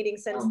had a meeting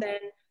since then.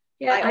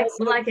 Yeah,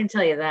 I can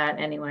tell you that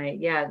anyway.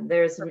 Yeah,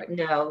 there has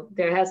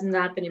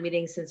not been a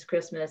meeting since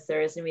Christmas.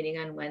 There is a meeting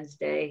on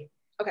Wednesday.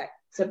 Okay.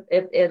 So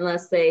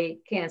unless they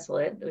cancel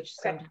it, which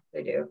sometimes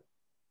they do.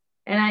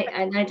 And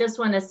I just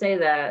want to say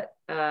that,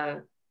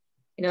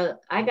 You know,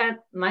 I got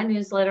my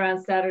newsletter on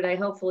Saturday.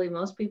 Hopefully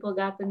most people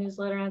got the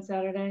newsletter on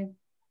Saturday.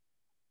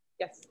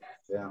 Yes.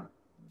 Yeah.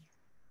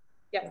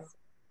 Yes.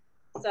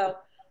 So,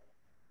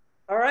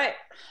 all right.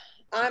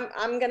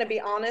 I'm going to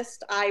be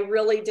honest. I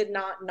really did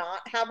not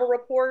have a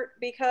report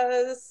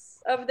because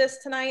of this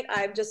tonight.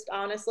 I've just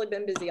honestly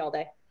been busy all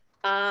day.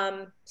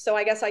 So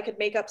I guess I could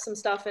make up some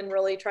stuff and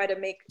really try to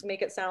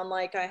make it sound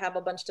like I have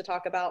a bunch to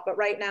talk about. But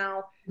right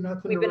now,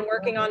 we've been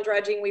working on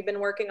dredging. We've been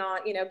working on,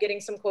 getting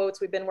some quotes.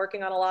 We've been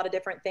working on a lot of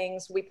different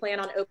things. We plan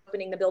on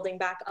opening the building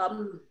back up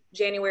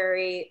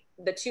January,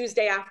 the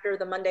Tuesday after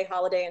the Monday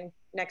holiday and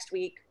next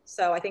week.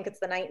 So I think it's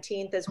the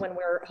 19th is when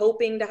we're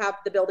hoping to have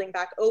the building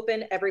back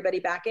open, everybody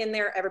back in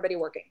there, everybody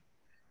working.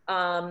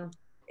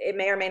 It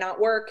may or may not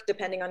work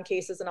depending on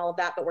cases and all of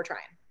that, but we're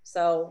trying.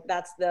 So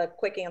that's the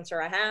quick answer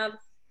I have.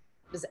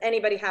 Does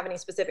anybody have any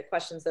specific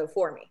questions though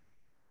for me?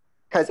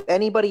 Has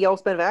anybody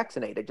else been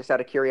vaccinated? Just out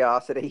of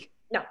curiosity.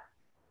 No.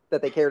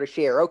 That they care to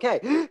share.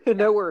 Okay,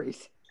 no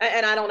worries.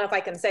 And I don't know if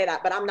I can say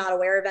that, but I'm not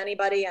aware of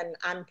anybody. And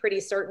I'm pretty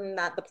certain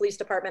that the police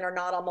department are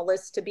not on the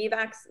list to be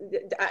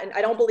vaccinated.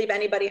 I don't believe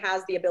anybody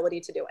has the ability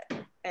to do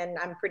it. And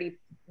I'm pretty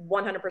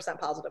 100%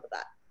 positive of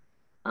that.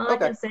 All I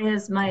can say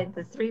is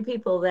the 3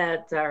 people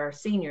that are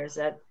seniors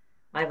that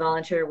I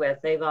volunteer with,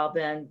 they've all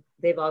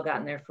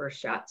gotten their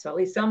first shot. So at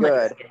least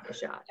somebody's getting a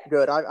shot.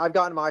 Good. I've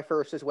gotten my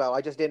first as well.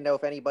 I just didn't know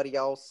if anybody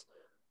else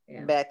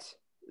met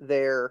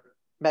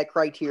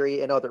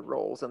criteria in other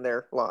roles in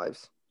their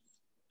lives.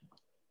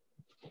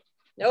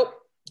 Nope.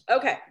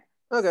 Okay.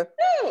 Okay.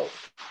 So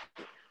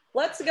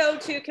let's go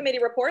to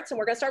committee reports, and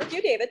we're going to start with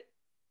you, David.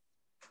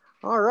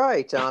 All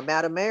right,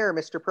 Madam Mayor,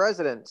 Mr.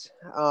 President.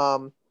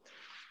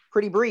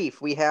 Pretty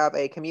brief. We have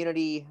a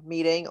community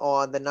meeting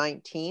on the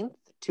 19th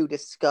to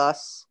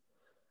discuss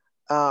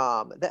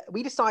that.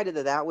 We decided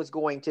that was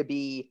going to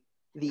be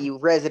the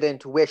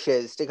resident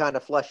wishes to kind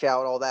of flesh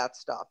out all that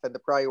stuff and the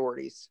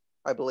priorities,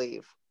 I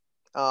believe.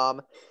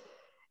 And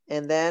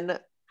then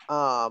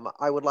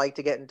I would like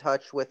to get in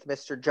touch with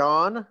Mr.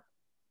 John,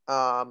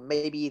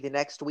 maybe the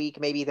next week,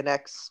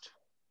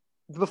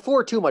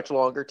 before too much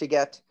longer, to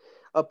get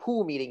a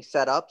pool meeting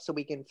set up so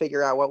we can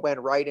figure out what went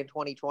right in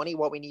 2020,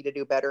 what we need to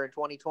do better in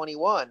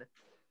 2021.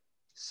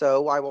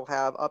 So I will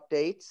have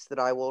updates that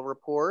I will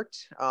report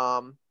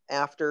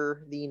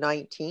after the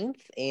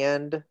 19th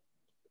and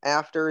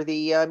after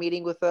the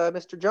meeting with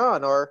Mr.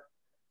 John, our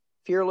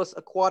fearless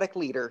aquatic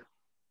leader.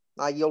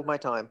 I yield my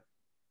time.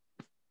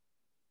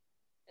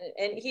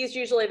 And he's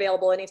usually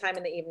available anytime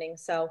in the evening.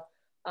 So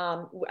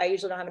I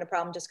usually don't have any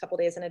problem just a couple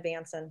days in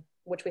advance, and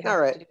which we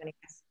have to do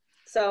anyways.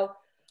 So,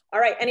 all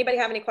right. Anybody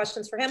have any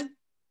questions for him?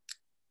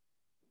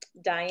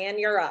 Diane,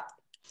 you're up.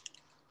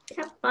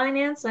 Yeah,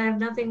 finance. I have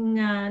nothing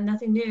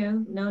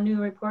new. No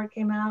new report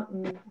came out,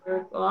 and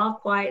we're all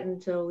quiet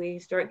until we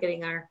start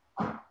getting our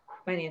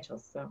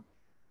financials. So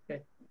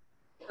good.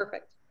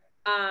 Perfect.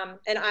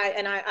 And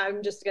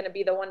I'm just going to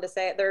be the one to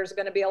say it. There's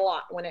going to be a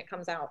lot when it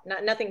comes out.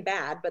 Nothing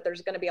bad, but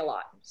there's going to be a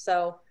lot.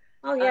 So.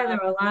 Oh yeah,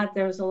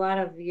 there was a lot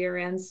of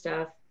year-end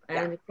stuff,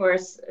 and of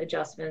course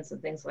adjustments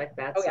and things like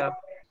that. So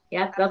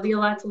yeah, there'll be a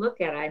lot to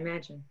look at, I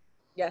imagine.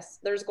 Yes,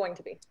 there's going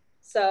to be.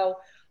 So,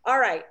 all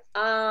right.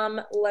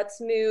 Let's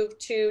move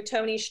to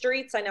Tony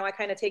Streets. I know I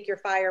kind of take your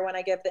fire when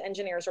I give the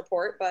engineer's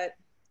report, but.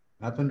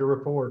 Nothing to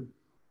report.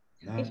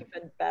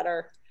 Even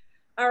better.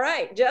 All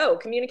right, Joe,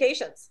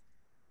 communications.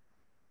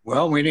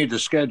 Well, we need to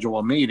schedule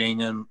a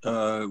meeting, and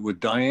with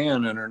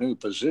Diane in her new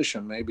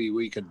position, maybe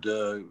we could,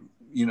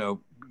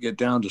 get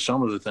down to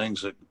some of the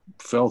things that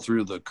fell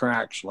through the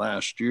cracks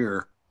last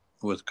year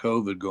with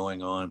COVID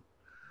going on.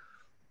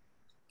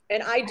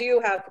 And I do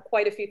have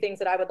quite a few things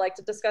that I would like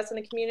to discuss in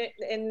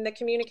the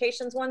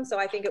communications one. So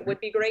I think it would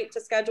be great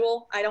to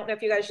schedule. I don't know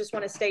if you guys just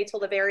want to stay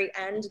till the very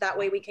end. That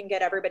way we can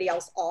get everybody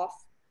else off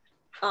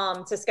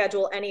to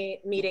schedule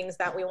any meetings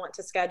that we want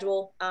to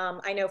schedule.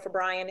 I know for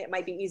Brian, it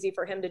might be easy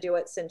for him to do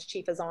it since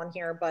Chief is on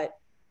here, but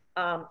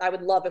I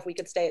would love if we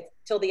could stay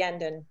till the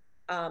end. And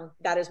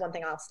that is one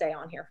thing I'll stay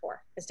on here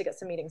for, is to get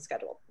some meetings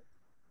scheduled.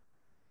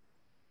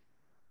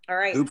 All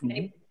right.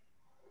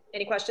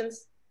 Any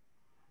questions?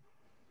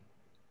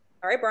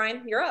 All right,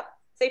 Brian, you're up.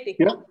 Safety.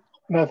 Yep.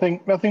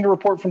 Nothing to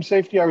report from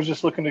safety. I was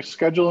just looking to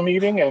schedule a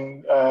meeting,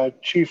 and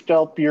Chief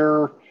Delp,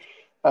 you're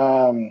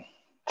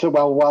so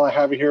while I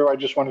have you here, I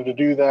just wanted to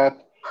do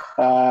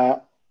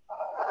that.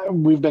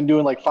 We've been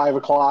doing like 5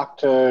 o'clock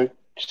to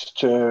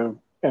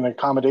an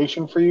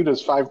accommodation for you.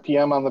 Does 5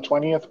 p.m. on the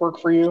 20th work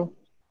for you?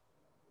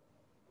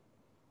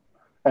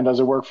 And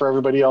does it work for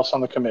everybody else on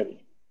the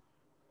committee?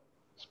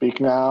 Speak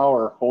now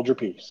or hold your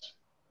peace.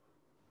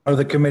 Are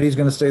the committees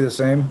going to stay the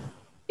same?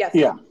 Yes.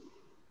 Yeah.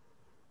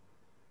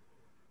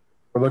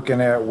 We're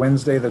looking at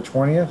Wednesday, the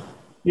 20th?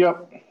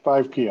 Yep,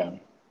 5 p.m.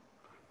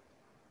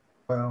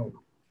 Well,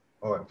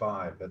 at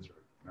 5, that's right.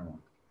 Never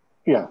mind.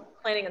 Yeah.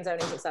 Planning and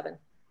zoning at 7.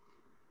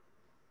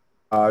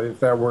 If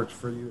that works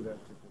for you, that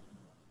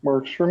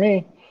works for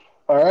me.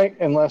 All right,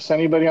 unless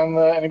anybody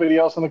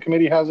else on the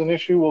committee has an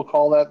issue, we'll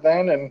call that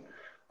then, and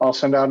I'll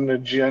send out an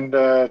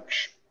agenda,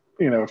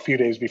 a few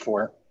days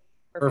before.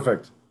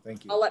 Perfect.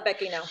 Thank you. I'll let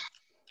Becky know.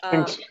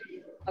 Thanks.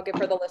 I'll give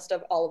her the list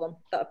of all of them,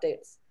 the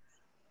updates.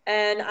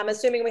 And I'm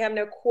assuming we have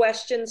no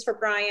questions for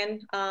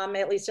Brian,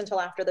 at least until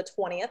after the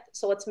 20th.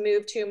 So let's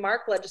move to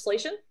Mark,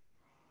 legislation.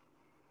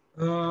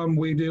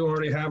 We do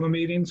already have a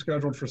meeting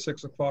scheduled for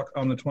 6 o'clock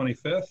on the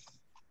 25th.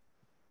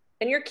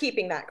 And you're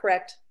keeping that,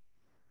 correct?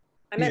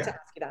 I meant Yeah.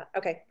 to ask you that.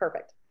 Okay,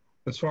 perfect.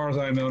 As far as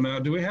I know now,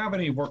 do we have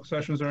any work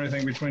sessions or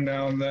anything between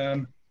now and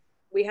then?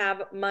 We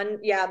have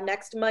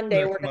next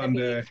Monday. Next We're going to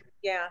Monday. be,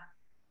 yeah.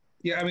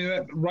 Yeah, I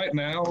mean, right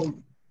now,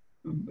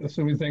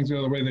 assuming things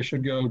go the way they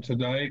should go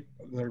tonight,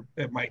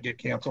 it might get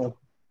canceled.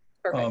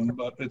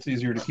 But it's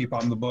easier to keep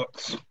on the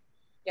books.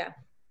 Yeah.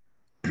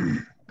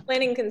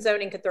 Planning and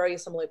zoning could throw you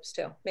some loops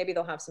too. Maybe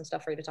they'll have some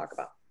stuff for you to talk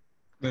about.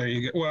 There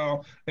you go.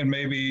 Well, and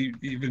maybe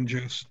even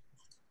just,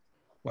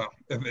 well,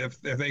 if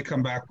they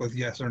come back with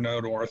yes or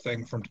no to our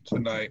thing from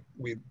tonight,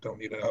 we don't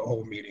need a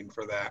whole meeting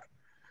for that.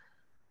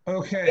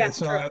 Okay, yeah,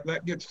 so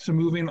that gets to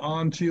moving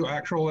on to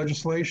actual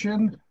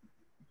legislation.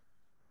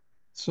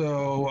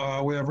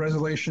 So we have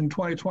resolution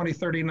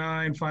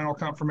 2020-39, final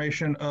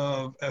confirmation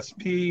of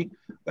SP.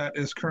 That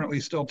is currently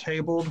still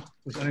tabled.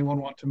 Does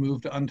anyone want to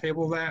move to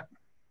untable that?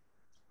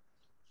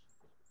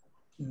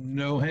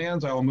 No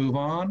hands, I will move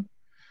on.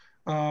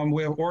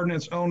 We have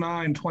ordinance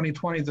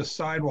 09-2020, the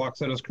sidewalks,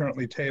 that is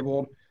currently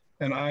tabled,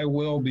 and I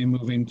will be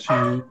moving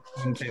to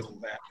untable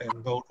that and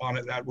vote on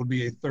it. That would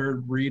be a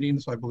third reading,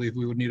 so I believe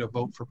we would need a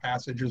vote for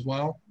passage as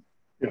well.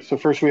 Yeah, so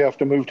first we have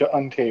to move to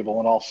untable,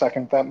 and I'll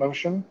second that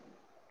motion.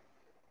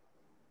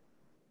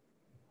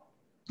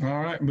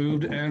 All right,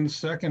 moved and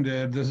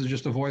seconded. This is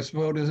just a voice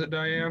vote, is it,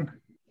 Diane?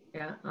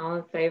 Yeah, all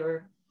in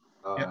favor?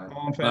 Yeah,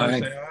 all in favor, Aye.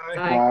 say aye.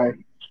 Aye.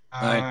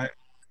 Aye.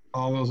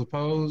 All those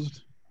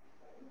opposed?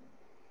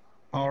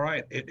 All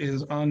right, it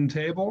is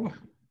untabled.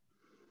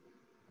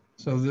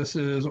 So this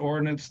is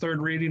ordinance,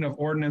 third reading of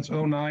ordinance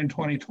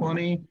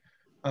 09-2020,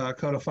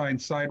 codifying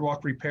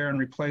sidewalk repair and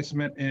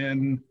replacement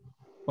in,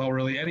 well,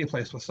 really any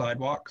place with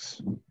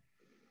sidewalks,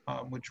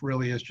 which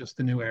really is just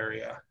the new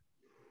area.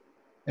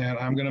 And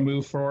I'm going to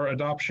move for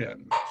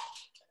adoption.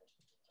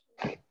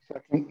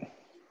 Second.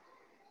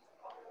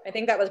 I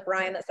think that was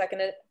Brian that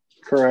seconded it.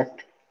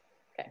 Correct.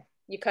 Okay,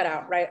 you cut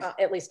out, right?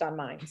 At least on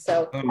mine.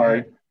 So, all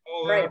right. Do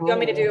you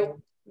want me to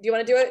do you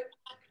want to do it?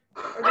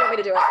 Or do you want me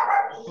to do it?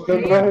 Go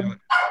ahead.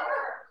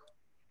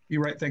 You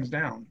write things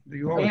down.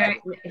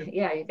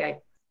 Yeah, you guys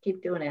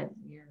keep doing it.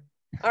 Yeah.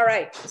 All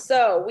right,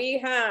 so we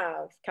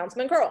have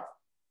Councilman Curl.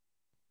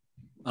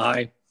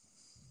 Aye.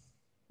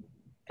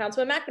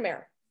 Councilman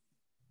McNamara.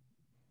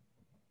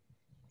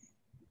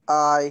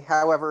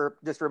 However,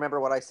 just remember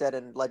what I said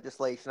in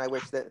legislation. I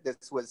wish that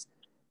this was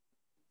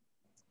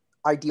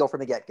ideal from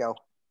the get-go.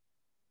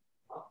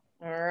 All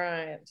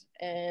right,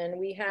 and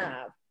we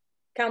have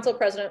Council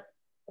President.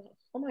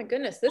 Oh my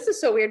goodness, this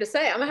is so weird to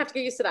say. I'm gonna have to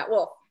get used to that.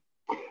 Wolf.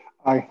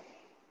 Aye.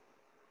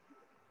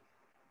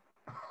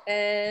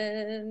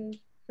 And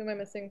who am I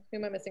missing? Who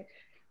am I missing?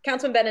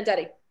 Councilman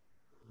Benedetti.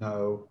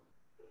 No.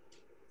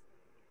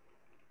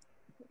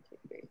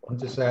 I'm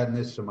just adding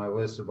this to my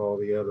list of all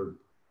the other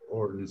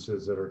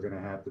ordinances that are going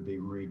to have to be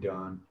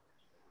redone.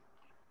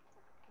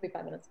 Be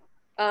 5 minutes.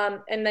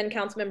 And then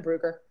Councilman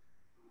Brugger.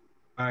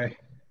 Aye.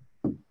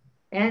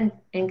 And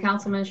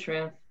Councilman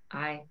Schrimpf.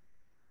 Aye.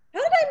 How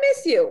did I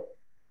miss you?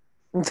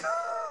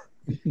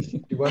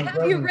 I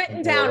have you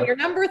written down. You're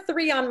number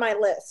 3 on my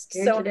list.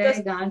 Here so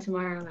today, gone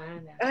tomorrow. I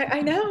don't know.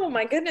 I know.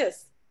 My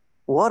goodness.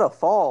 What a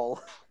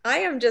fall. I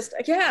am just,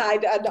 yeah,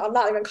 I'm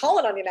not even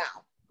calling on you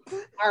now.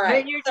 All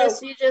right. And you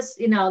just,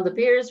 you know, the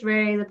beer's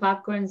ready, the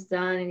popcorn's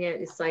done, and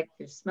it's like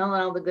you're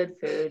smelling all the good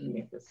food, and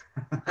you're just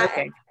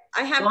okay.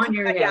 I have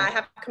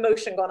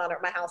commotion going on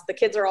at my house. The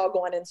kids are all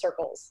going in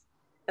circles,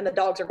 and the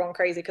dogs are going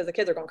crazy because the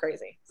kids are going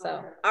crazy.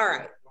 So, all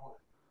right.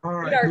 All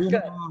right, moving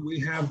on, we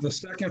have the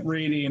second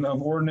reading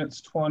of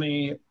ordinance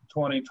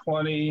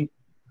 2020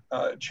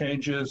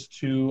 changes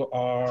to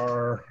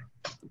our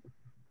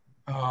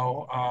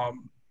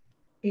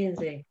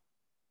P&Z.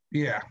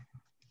 Yeah.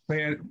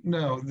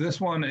 No, this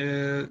one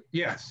is,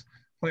 yes,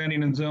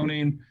 planning and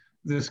zoning.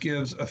 This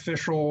gives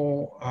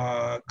official,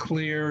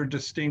 clear,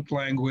 distinct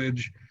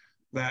language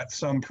that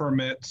some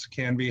permits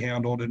can be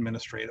handled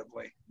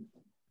administratively.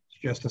 It's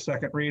just a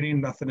second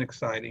reading, nothing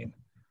exciting.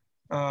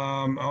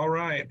 All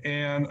right,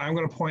 and I'm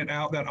going to point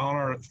out that on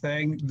our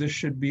thing,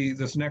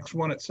 this next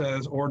one, it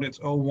says ordinance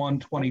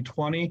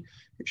 01-2020.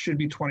 It should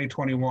be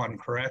 2021,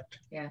 correct?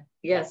 Yeah,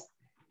 yes.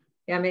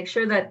 Yeah, make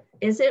sure that,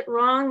 is it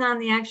wrong on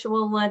the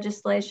actual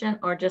legislation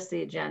or just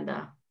the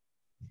agenda?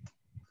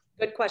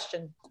 Good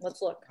question.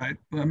 Let's look.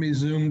 Let me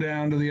zoom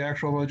down to the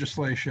actual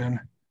legislation.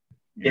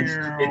 It's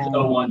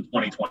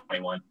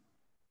 01-2021.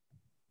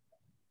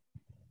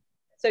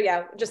 So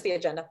yeah, just the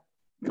agenda.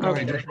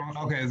 Okay, just wrong.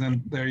 Okay,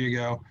 then there you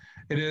go.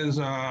 It is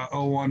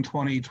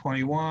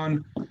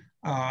 01-2021,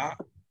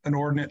 an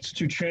ordinance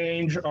to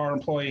change our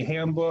employee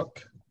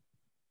handbook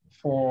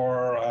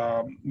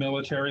for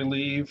military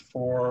leave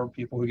for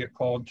people who get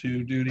called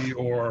to duty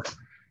or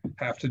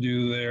have to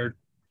do their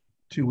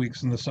 2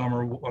 weeks in the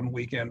summer, 1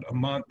 weekend a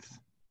month.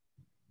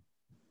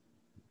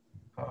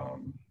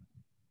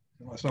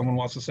 Unless someone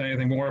wants to say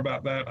anything more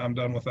about that, I'm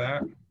done with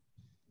that.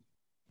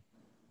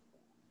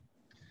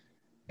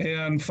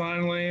 And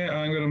finally,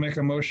 I'm going to make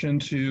a motion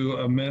to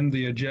amend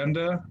the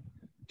agenda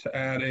to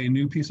add a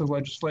new piece of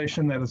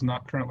legislation that is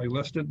not currently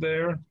listed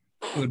there.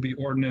 It would be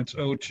ordinance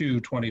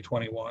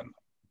 02-2021.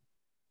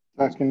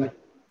 Second.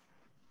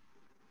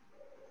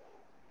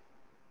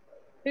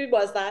 Who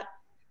was that?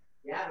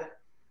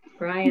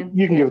 Brian.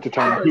 You can give it to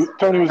Tony.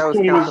 Tony was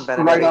Councilman right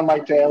Benedetti. on my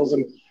tails,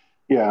 and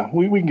yeah,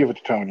 we can give it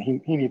to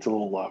Tony. He needs a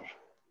little love.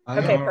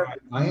 Okay, All right.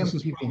 I am This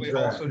is keeping probably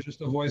track. also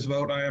just a voice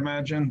vote, I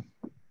imagine.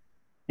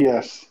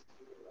 Yes.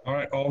 All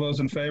right, all those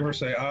in favor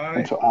say aye.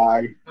 And so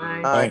I.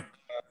 Aye.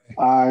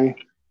 Aye.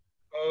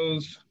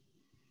 Opposed?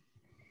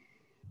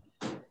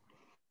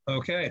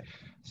 Okay,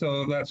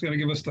 so that's going to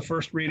give us the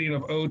first reading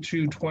of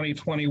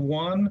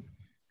 02-2021.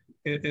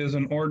 It is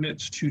an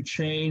ordinance to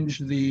change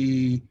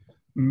the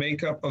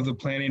makeup of the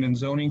Planning and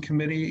Zoning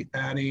Committee,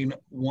 adding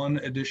one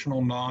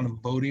additional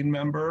non-voting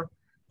member.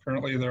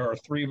 Currently, there are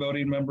 3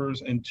 voting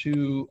members and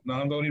 2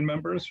 non-voting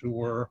members who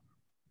were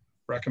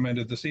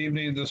recommended this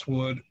evening. This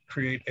would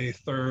create a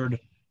 3rd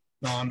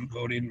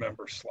non-voting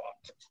member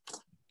slot.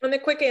 And the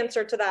quick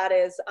answer to that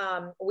is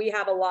we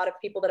have a lot of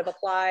people that have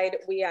applied.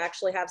 We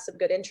actually have some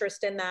good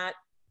interest in that.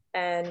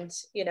 And,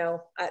 you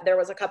know, there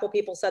was a couple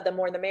people said the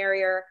more the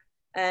merrier,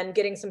 and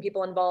getting some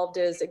people involved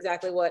is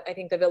exactly what I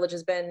think the village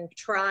has been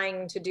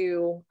trying to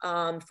do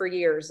for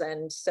years.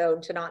 And so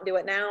to not do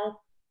it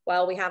now,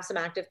 while we have some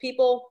active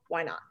people,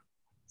 why not?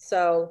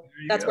 So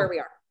that's where we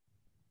are.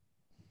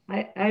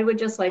 I would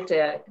just like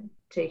to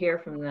hear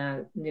from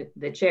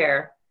the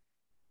chair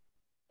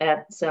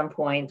at some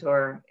point,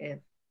 or if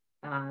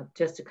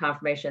just a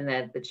confirmation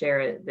that the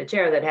chair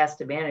that has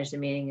to manage the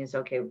meeting is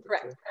okay with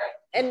Correct.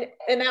 And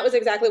that was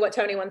exactly what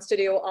Tony wants to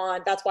do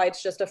on, that's why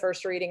it's just a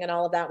first reading and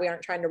all of that. We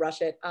aren't trying to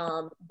rush it.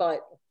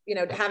 But you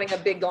know, having a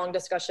big, long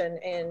discussion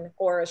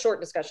or a short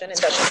discussion in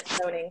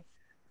zoning.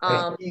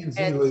 As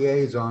P&Z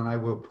liaison, I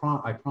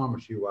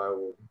promise you, I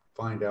will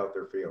find out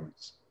their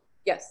feelings.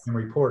 Yes. And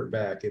report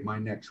back in my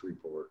next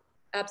report.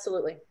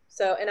 Absolutely.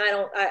 So, and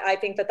I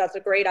think that that's a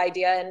great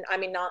idea. And I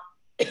mean, not,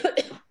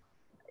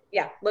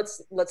 yeah,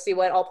 let's see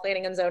what all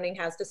planning and zoning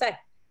has to say.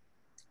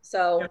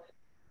 So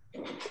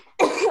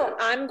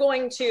I'm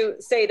going to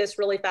say this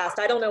really fast.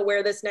 I don't know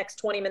where this next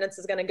 20 minutes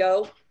is going to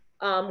go.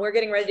 We're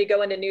getting ready to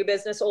go into new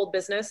business, old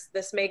business.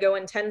 This may go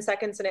in 10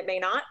 seconds and it may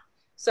not.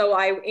 So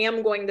I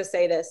am going to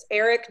say this.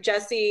 Eric,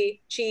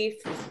 Jesse, Chief,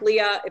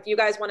 Leah, if you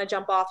guys want to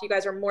jump off, you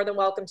guys are more than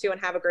welcome to,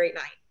 and have a great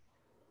night.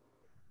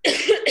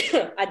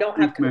 I don't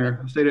have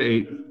Mayor, stay to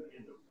 8.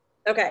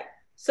 Okay.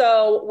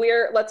 So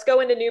let's go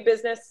into new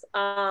business.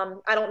 I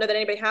don't know that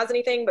anybody has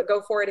anything, but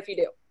go for it if you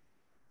do.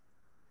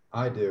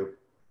 I do.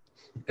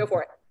 Go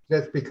for it.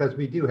 That's because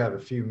we do have a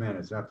few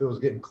minutes. Now, if it was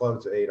getting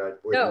close to 8, I'd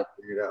figure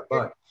it out.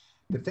 But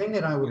the thing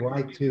that I would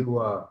like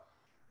to,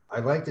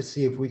 I'd like to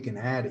see if we can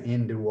add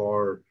into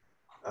our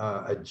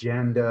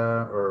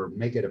agenda or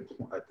make it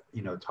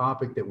a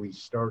topic that we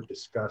start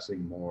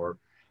discussing more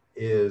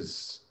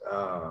is,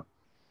 how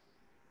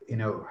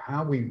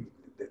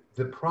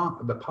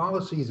the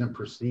policies and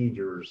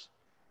procedures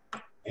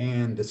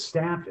and the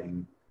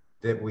staffing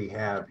that we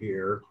have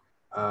here.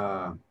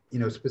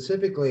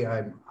 Specifically,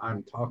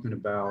 I'm talking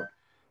about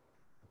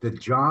the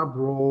job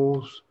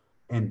roles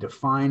and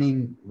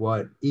defining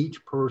what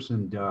each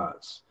person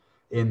does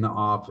in the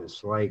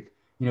office. Like,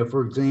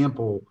 for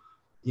example,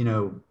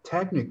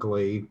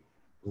 technically,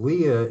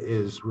 Leah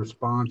is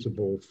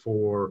responsible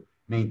for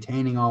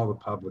maintaining all the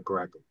public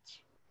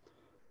records,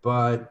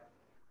 but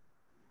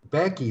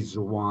Becky's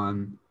the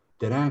one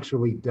that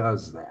actually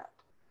does that.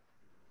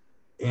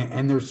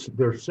 And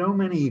there's so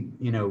many,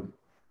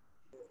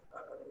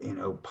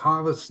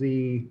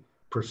 policy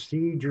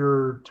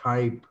procedure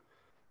type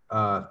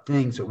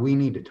things that we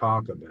need to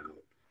talk about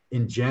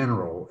in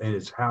general, and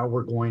it's how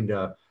we're going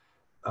to,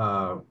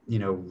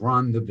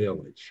 run the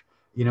village.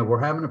 We're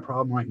having a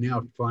problem right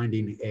now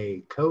finding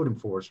a code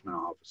enforcement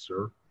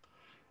officer,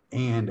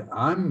 and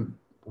I'm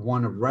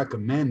want to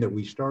recommend that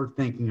we start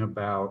thinking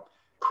about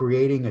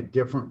creating a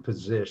different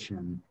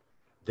position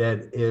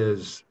that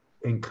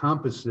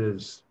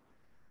encompasses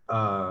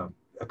a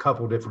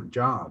couple different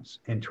jobs,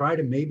 and try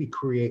to maybe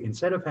create,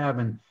 instead of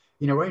having,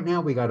 right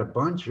now we got a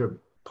bunch of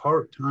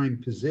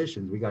part-time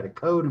positions. We got a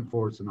code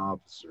enforcement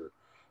officer,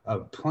 a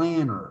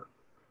planner,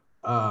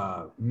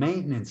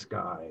 maintenance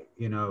guy,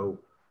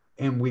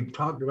 and we've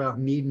talked about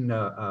needing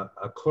a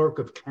clerk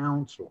of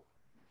council.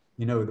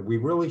 That we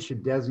really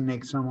should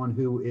designate someone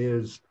who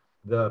is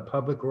the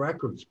public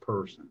records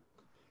person.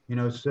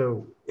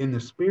 So in the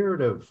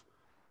spirit of,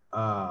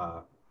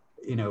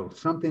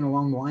 something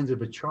along the lines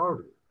of a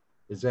charter,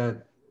 is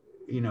that,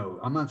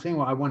 I'm not saying,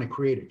 well, I want to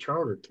create a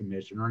charter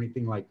commission or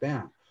anything like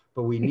that,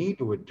 but we need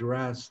to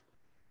address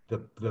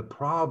the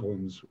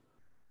problems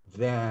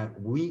that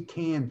we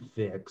can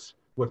fix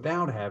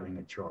without having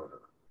a charter.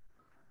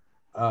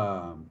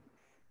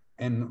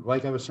 And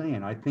like I was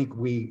saying, I think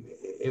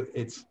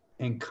it's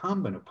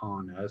incumbent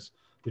upon us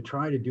to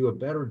try to do a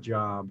better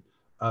job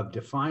of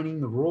defining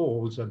the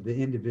roles of the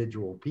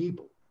individual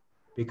people.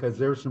 because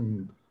there's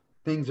some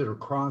things that are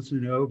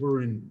crossing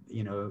over, and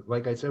you know,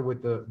 like I said,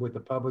 with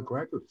the public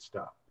record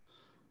stuff,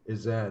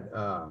 is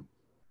that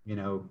you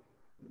know,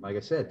 like I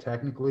said,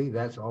 technically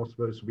that's all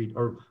supposed to be,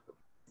 or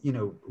you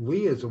know,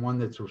 Leah is the one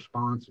that's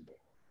responsible.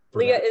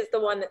 Leah is the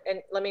one that,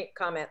 and let me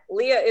comment,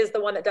 Leah is the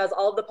one that does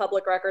all of the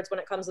public records when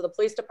it comes to the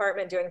police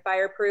department, doing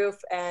fireproof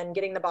and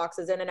getting the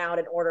boxes in and out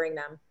and ordering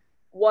them.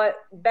 What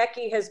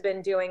Becky has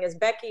been doing is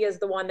Becky is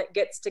the one that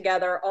gets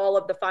together all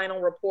of the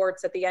final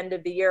reports at the end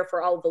of the year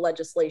for all of the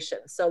legislation.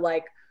 So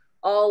like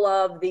all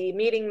of the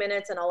meeting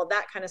minutes and all of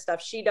that kind of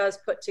stuff, she does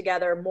put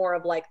together more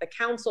of like the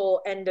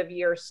council end of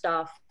year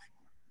stuff.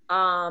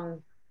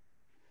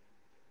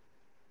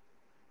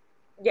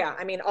 Yeah,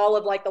 I mean, all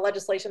of like the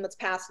legislation that's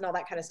passed and all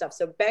that kind of stuff.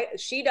 So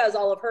she does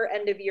all of her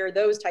end of year,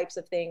 those types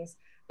of things.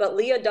 But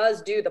Leah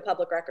does do the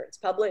public records,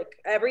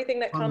 everything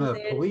that comes in.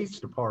 From the police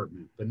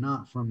department, but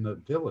not from the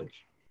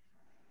village.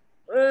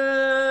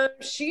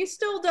 She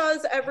still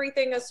does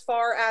everything as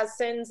far as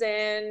sends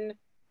in.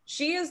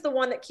 She is the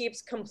one that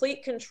keeps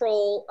complete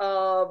control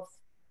of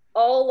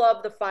all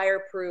of the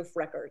fireproof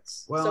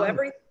records. Well,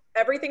 so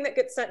everything that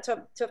gets sent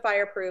to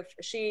fireproof,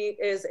 she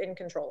is in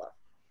control of.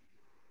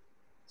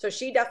 So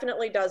she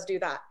definitely does do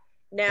that.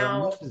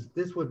 Now, well,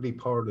 this would be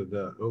part of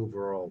the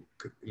overall,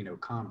 you know,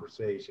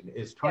 conversation,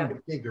 is trying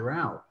to figure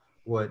out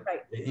what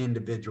the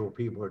individual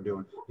people are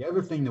doing. The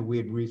other thing that we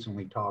had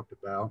recently talked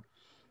about,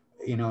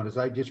 you know, is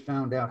I just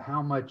found out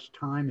how much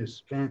time is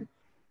spent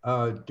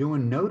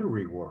doing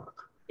notary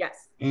work.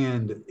 Yes.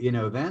 And, you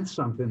know, that's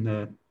something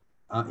that,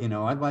 you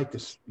know, I'd like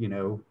to, you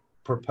know,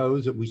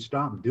 propose that we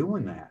stop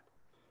doing that.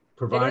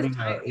 Providing,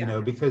 you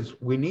know, because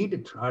we need to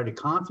try to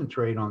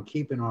concentrate on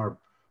keeping our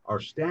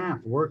staff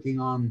working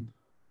on,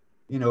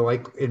 you know,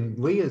 like, and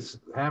Leah's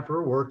have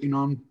her working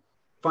on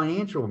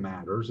financial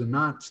matters and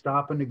not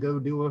stopping to go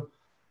do a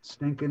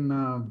stinking,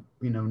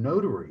 you know,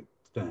 notary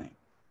thing.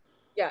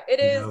 Yeah, it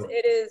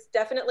is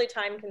definitely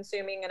time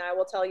consuming. And I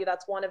will tell you,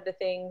 that's one of the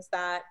things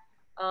that,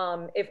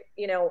 if,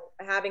 you know,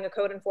 having a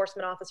code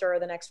enforcement officer or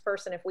the next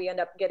person, if we end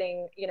up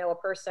getting, you know, a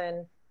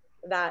person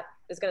that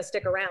is going to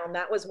stick around,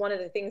 that was one of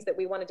the things that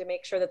we wanted to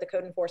make sure that the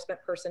code enforcement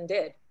person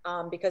did,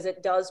 because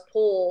it does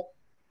pull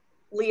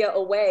Leah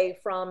away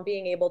from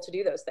being able to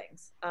do those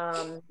things.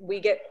 We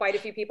get quite a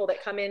few people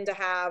that come in to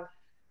have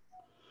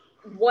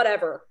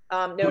whatever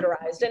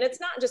notarized, and it's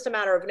not just a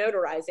matter of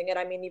notarizing it.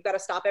 I mean, you've got to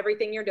stop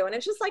everything you're doing.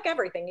 It's just like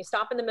everything. You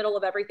stop in the middle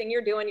of everything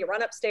you're doing. You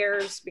run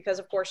upstairs, because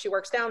of course she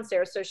works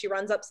downstairs, so she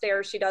runs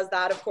upstairs. She does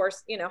that. Of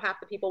course, you know, half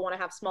the people want to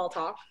have small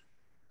talk,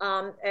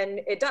 and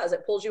it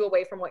pulls you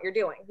away from what you're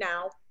doing.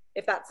 Now,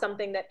 if that's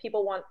something that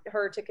people want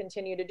her to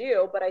continue to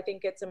do, but I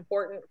think it's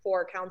important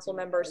for council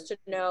members to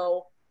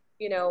know,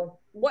 you know,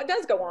 what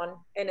does go on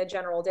in a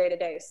general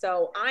day-to-day.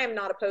 So I am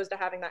not opposed to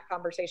having that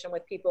conversation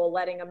with people,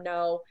 letting them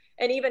know,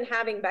 and even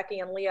having Becky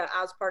and Leah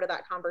as part of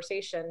that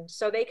conversation,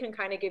 so they can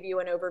kind of give you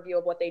an overview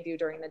of what they do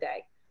during the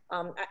day.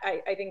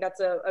 I think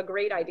that's a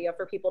great idea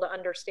for people to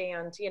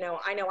understand. You know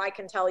I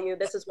can tell you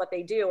this is what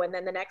they do, and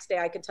then the next day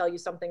I could tell you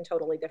something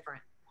totally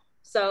different.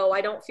 So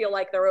I don't feel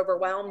like they're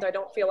overwhelmed. I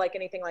don't feel like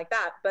anything like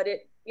that, but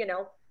you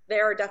know,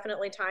 there are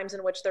definitely times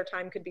in which their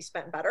time could be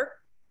spent better.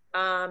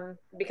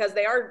 Because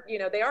they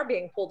are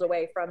being pulled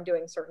away from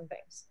doing certain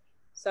things.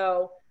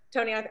 So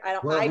Tony, I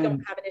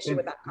don't have an issue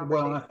with that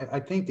conversation. Well, I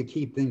think to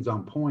keep things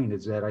on point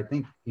is that I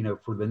think, you know,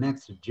 for the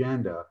next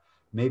agenda,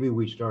 maybe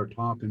we start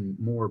talking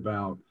more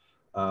about,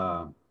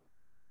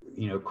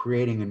 you know,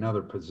 creating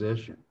another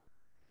position,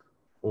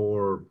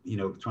 or, you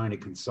know, trying to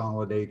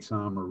consolidate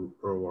some,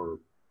 or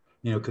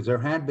you know, because there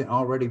had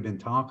already been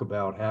talk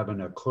about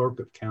having a clerk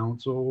of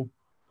council,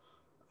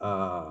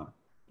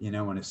 you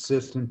know, an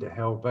assistant to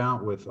help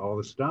out with all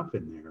the stuff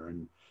in there.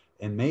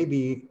 And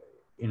maybe,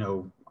 you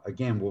know,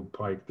 again, we'll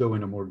probably go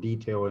into more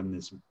detail in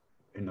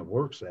the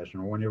work session,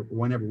 or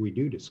whenever we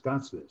do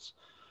discuss this.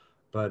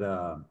 But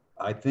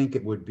I think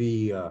it would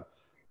be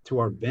to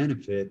our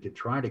benefit to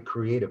try to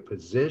create a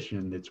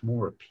position that's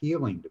more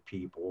appealing to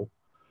people.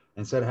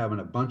 Instead of having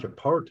a bunch of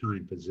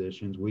part-time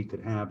positions, we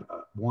could have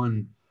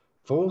one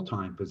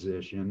full-time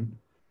position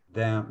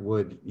that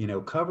would, you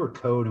know, cover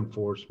code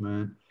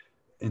enforcement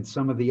and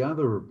some of the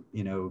other,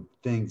 you know,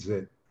 things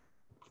that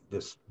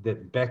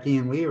Becky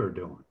and Leah are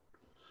doing,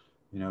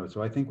 you know.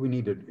 So I think we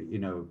need to, you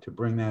know, to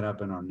bring that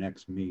up in our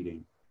next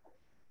meeting.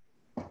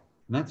 And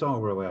that's all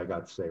really I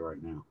got to say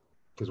right now,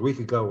 because we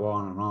could go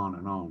on and on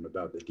and on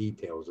about the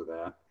details of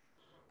that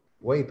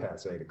way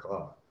past 8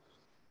 o'clock.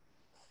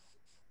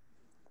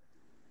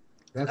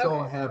 That's all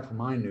I have for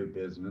my new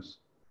business.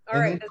 All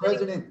right,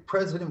 then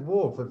President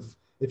Wolf,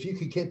 if you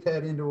could get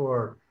that into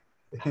our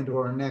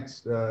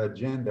next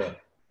agenda.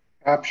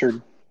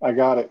 Captured. I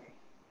got it.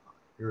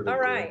 All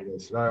right.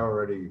 I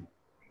already.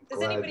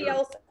 Does anybody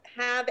else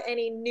have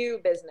any new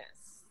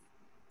business?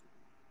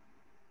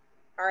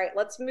 All right,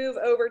 let's move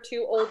over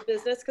to old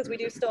business, because we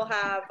do still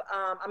have,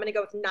 I'm going to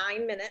go with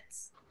 9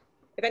 minutes.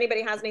 If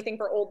anybody has anything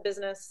for old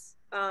business,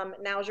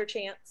 now's your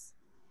chance.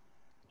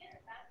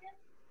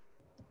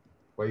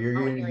 Well, you're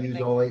going to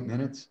use all 8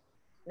 minutes?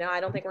 No,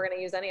 I don't think we're going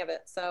to use any of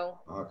it. So.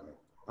 Okay.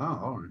 Oh,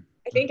 all right.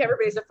 I think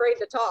everybody's afraid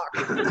to talk.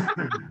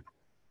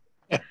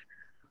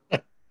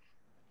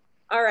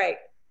 All right.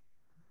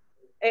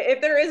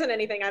 If there isn't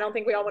anything, I don't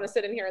think we all want to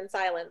sit in here in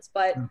silence,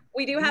 but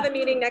we do have a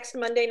meeting next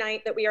Monday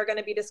night that we are going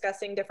to be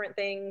discussing different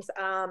things,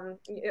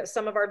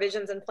 some of our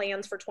visions and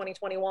plans for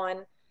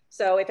 2021.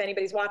 So if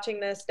anybody's watching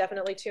this,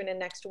 definitely tune in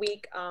next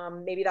week.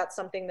 Maybe that's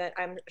something that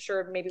I'm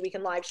sure maybe we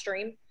can live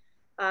stream.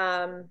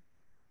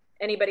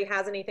 Anybody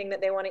has anything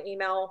that they want to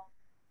email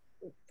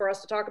for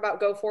us to talk about,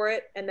 go for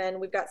it. And then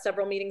we've got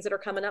several meetings that are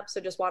coming up. So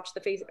just watch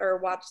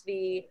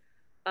the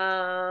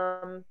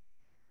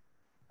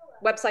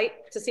website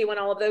to see when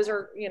all of those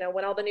are,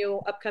 when all the new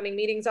upcoming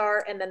meetings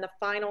are. And then the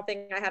final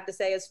thing I have to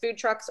say is food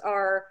trucks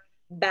are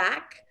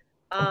back.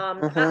 I'm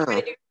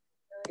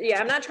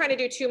not trying to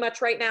do too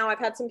much right now. I've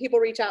had some people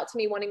reach out to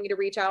me wanting me to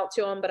reach out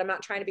to them, but I'm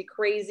not trying to be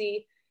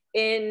crazy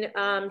in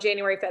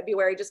January,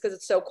 February, just because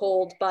it's so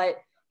cold. But,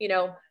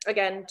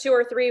 again, 2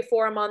 or 3,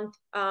 4 a month,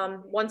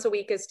 once a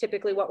week is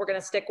typically what we're going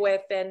to stick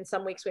with. And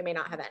some weeks we may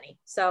not have any.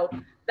 So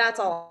that's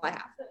all I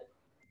have.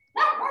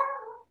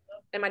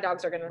 And my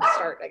dogs are going to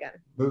start again.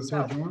 Move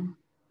to adjourn.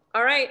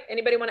 All right.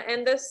 Anybody want to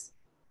end this?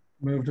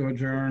 Move to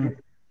adjourn.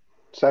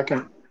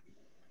 Second.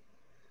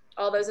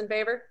 All those in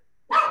favor?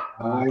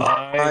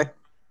 Aye.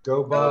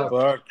 Go Bucks.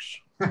 Bucks.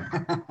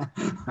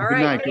 All right.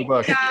 Good night. Go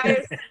Bucks.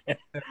 Guys.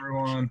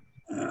 Everyone.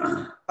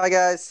 Bye,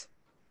 guys.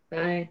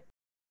 Bye.